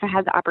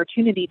had the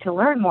opportunity to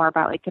learn more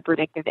about like the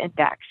predictive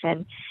index.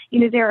 And,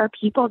 there are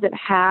people that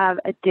have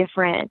a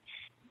different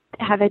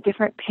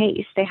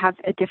pace. They have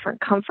a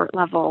different comfort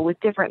level with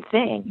different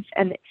things.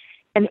 And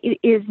it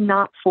is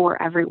not for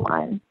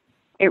everyone.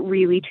 It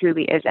really,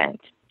 truly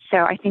isn't. So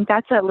I think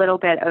that's a little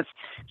bit of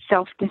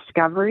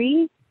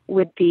self-discovery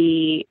would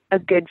be a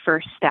good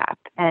first step.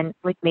 And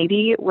like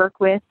maybe work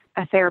with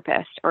a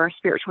therapist or a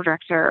spiritual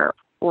director,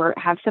 or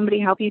have somebody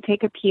help you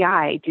take a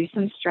PI, do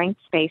some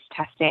strengths-based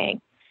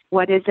testing.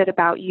 What is it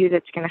about you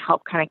that's going to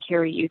help kind of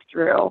carry you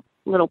through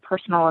a little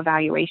personal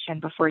evaluation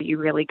before you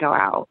really go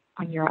out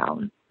on your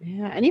own?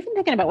 Yeah. And even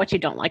thinking about what you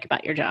don't like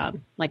about your job,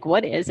 like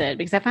what is it?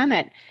 Because I find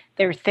that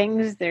there's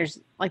things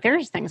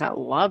I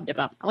loved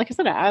about, like I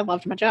said, I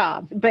loved my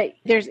job, but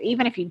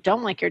even if you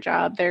don't like your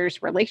job,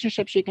 there's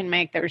relationships you can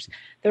make.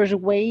 There's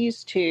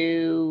ways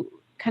to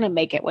kind of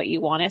make it what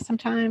you want it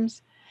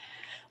sometimes.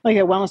 Like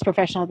a wellness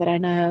professional that I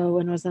know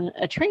and was in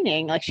a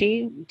training, like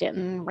she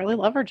didn't really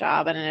love her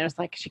job. And it was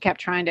like, she kept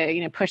trying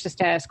to, push the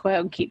status quo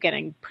and keep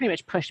getting pretty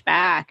much pushed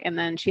back. And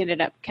then she ended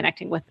up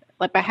connecting with,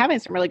 like by having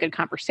some really good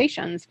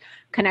conversations,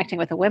 connecting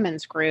with a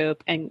women's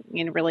group and,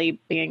 really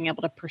being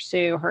able to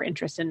pursue her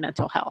interest in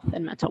mental health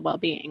and mental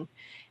well-being.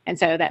 And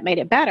so that made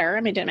it better.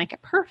 I mean, it didn't make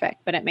it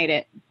perfect, but it made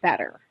it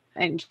better.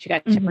 And she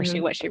got to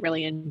pursue what she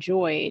really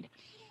enjoyed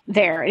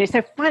there. And it's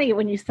so funny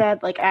when you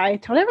said, like, I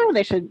told everyone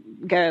they should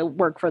go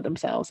work for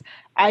themselves.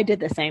 I did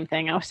the same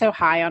thing. I was so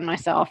high on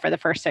myself for the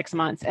first 6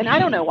 months. And I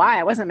don't know why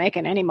I wasn't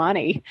making any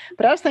money,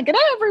 but I was thinking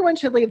everyone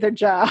should leave their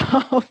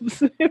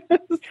jobs.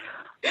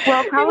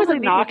 Well, probably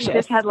because you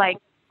just had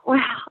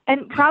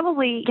and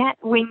probably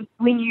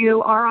when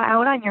you are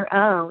out on your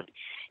own,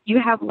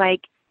 you have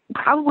like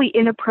probably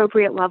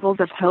inappropriate levels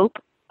of hope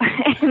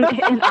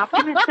and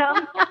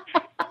optimism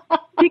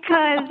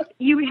because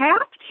you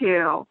have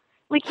to.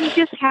 Like, you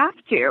just have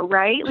to,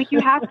 right? Like,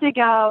 you have to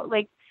go,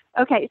 like,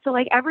 okay, so,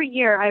 like, every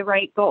year I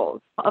write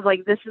goals of,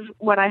 like, this is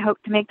what I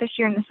hope to make this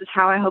year, and this is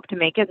how I hope to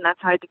make it, and that's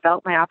how I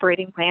develop my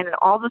operating plan and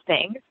all the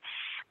things.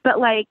 But,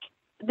 like,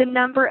 the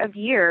number of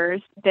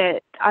years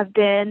that I've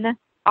been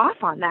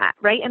off on that,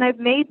 right? And I've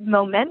made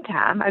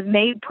momentum. I've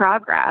made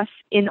progress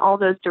in all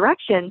those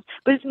directions,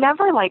 but it's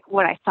never, like,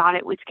 what I thought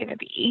it was going to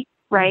be,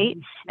 right?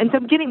 And so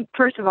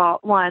first of all,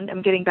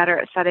 I'm getting better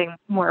at setting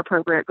more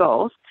appropriate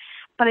goals.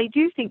 But I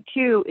do think,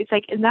 too, it's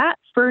like in that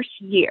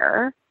first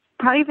year,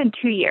 probably even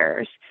 2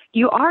 years,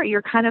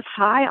 you're kind of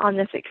high on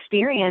this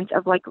experience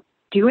of like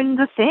doing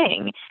the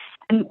thing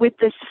and with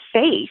this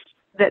faith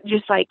that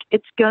just like,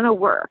 it's going to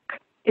work.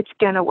 It's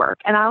going to work.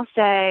 And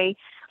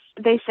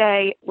they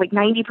say like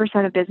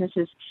 90% of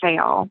businesses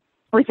fail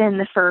within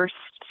the first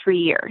 3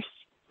 years.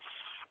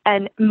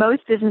 And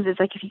most businesses,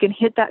 like if you can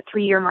hit that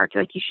 3-year mark,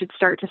 like you should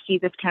start to see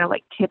this kind of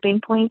like tipping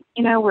point,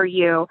 where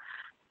you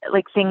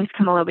like things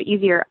come a little bit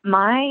easier.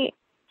 My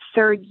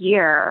third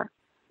year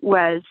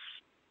lacked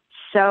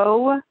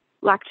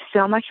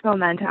so much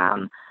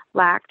momentum,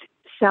 lacked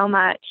so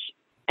much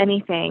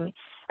anything.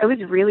 It was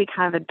really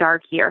kind of a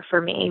dark year for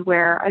me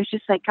where I was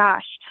just like,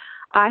 gosh,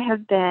 I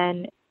have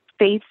been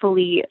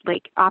faithfully,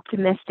 like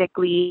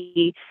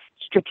optimistically,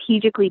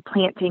 strategically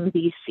planting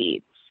these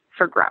seeds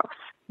for growth.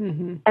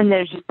 And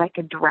there's just like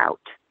a drought.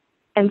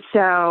 And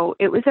so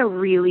it was a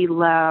really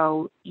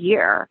low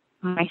year,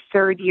 my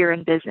third year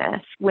in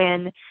business,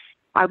 when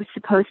I was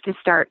supposed to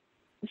start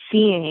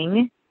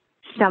seeing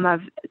some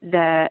of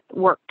the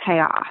work pay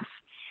off.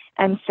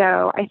 And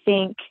so I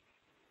think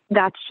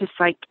that's just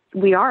like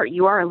you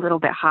are a little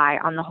bit high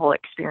on the whole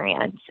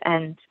experience.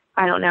 And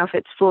I don't know if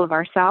it's full of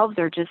ourselves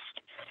or just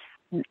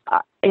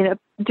in a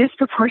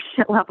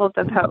disproportionate levels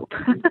of hope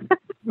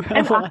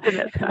and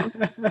optimism.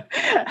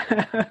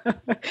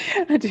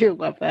 I do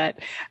love that.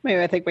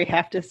 Maybe I think we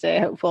have to stay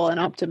hopeful and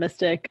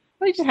optimistic.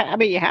 You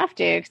have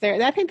to,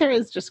 because I think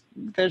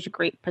there's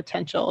great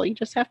potential. You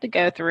just have to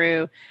go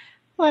through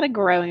a lot of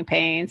growing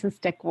pains and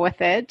stick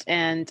with it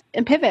and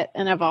pivot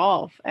and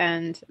evolve.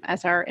 And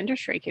as our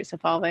industry keeps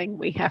evolving,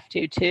 we have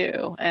to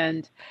too.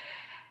 And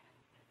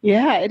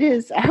yeah, it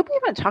is. I hope we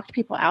haven't talked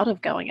people out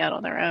of going out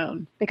on their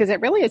own, because it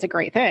really is a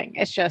great thing.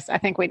 It's just, I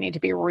think we need to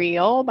be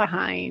real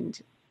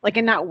behind,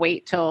 and not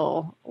wait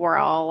till we're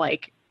all at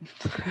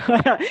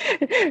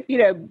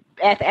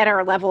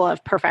our level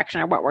of perfection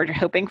or what we're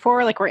hoping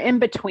for. We're in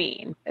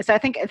between. So I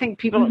think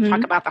people don't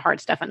talk about the hard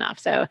stuff enough.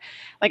 So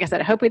like I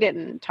said, I hope we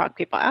didn't talk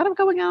people out of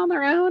going out on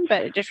their own,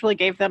 but it just really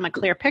gave them a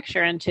clear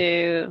picture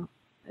into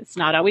it's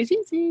not always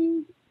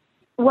easy.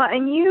 Well,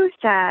 and you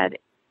said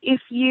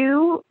if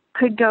you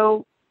could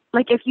go,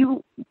 if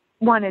you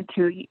wanted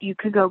to, you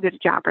could go get a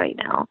job right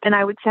now. And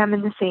I would say I'm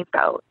in the same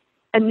boat,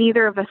 and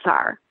neither of us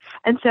are.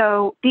 And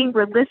so being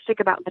realistic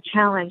about the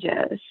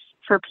challenges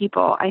for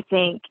people, I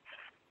think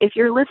if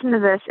you're listening to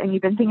this and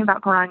you've been thinking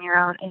about going on your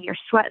own and you're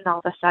sweating all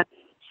of a sudden,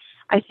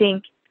 I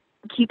think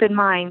keep in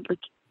mind,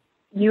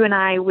 you and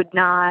I would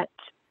not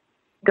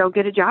go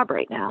get a job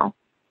right now.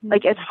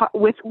 It's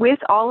with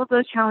all of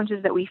those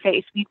challenges that we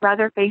face, we'd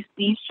rather face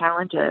these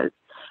challenges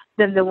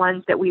than the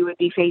ones that we would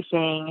be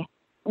facing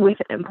with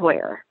an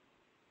employer.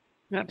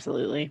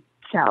 Absolutely.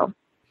 So,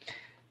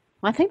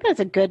 well, I think that's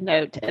a good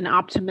note, an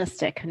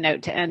optimistic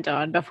note to end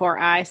on before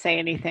I say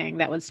anything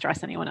that would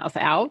stress anyone else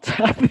out.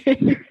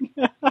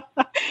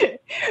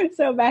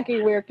 So,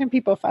 Maggie, where can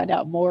people find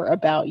out more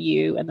about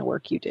you and the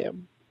work you do?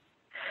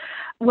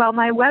 Well,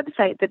 my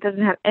website that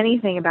doesn't have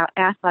anything about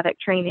athletic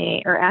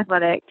training or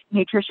athletic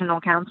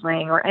nutritional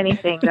counseling or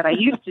anything that I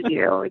used to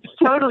do, it's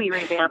totally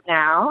revamped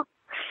now,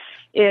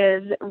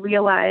 is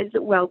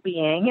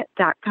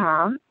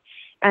realizewellbeing.com.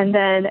 And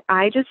then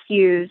I just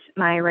use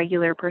my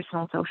regular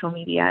personal social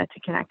media to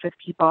connect with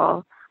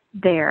people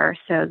there.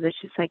 So that's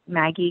just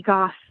Maggie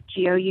Gough,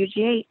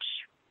 Gough.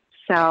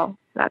 So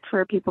that's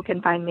where people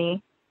can find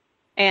me.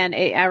 And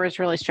I was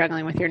really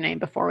struggling with your name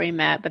before we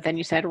met, but then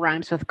you said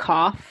rhymes with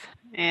cough,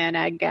 and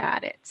I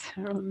got it.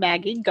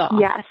 Maggie Gough.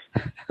 Yes.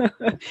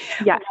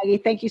 Yes. Maggie,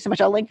 thank you so much.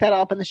 I'll link that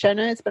up in the show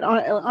notes. But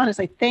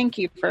honestly, thank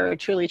you for a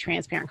truly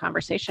transparent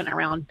conversation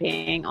around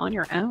being on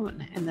your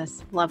own in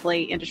this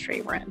lovely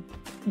industry we're in.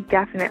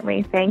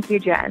 Definitely. Thank you,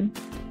 Jen.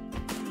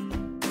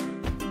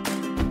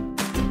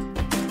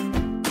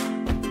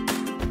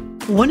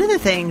 One of the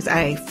things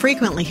I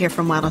frequently hear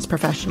from wellness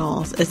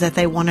professionals is that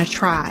they want to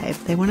tribe.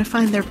 They want to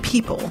find their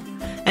people.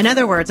 In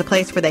other words, a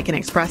place where they can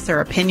express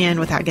their opinion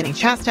without getting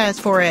chastised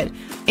for it,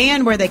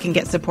 and where they can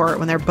get support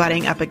when they're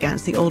butting up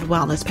against the old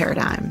wellness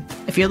paradigm.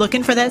 If you're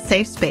looking for that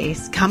safe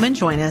space, come and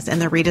join us in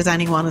the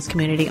Redesigning Wellness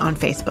community on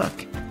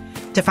Facebook.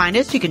 To find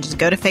us, you can just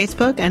go to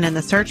Facebook and in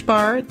the search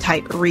bar,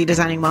 type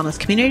Redesigning Wellness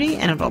Community,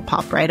 and it'll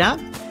pop right up.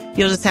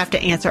 You'll just have to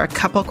answer a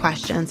couple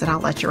questions, and I'll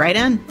let you right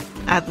in.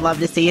 I'd love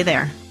to see you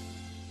there.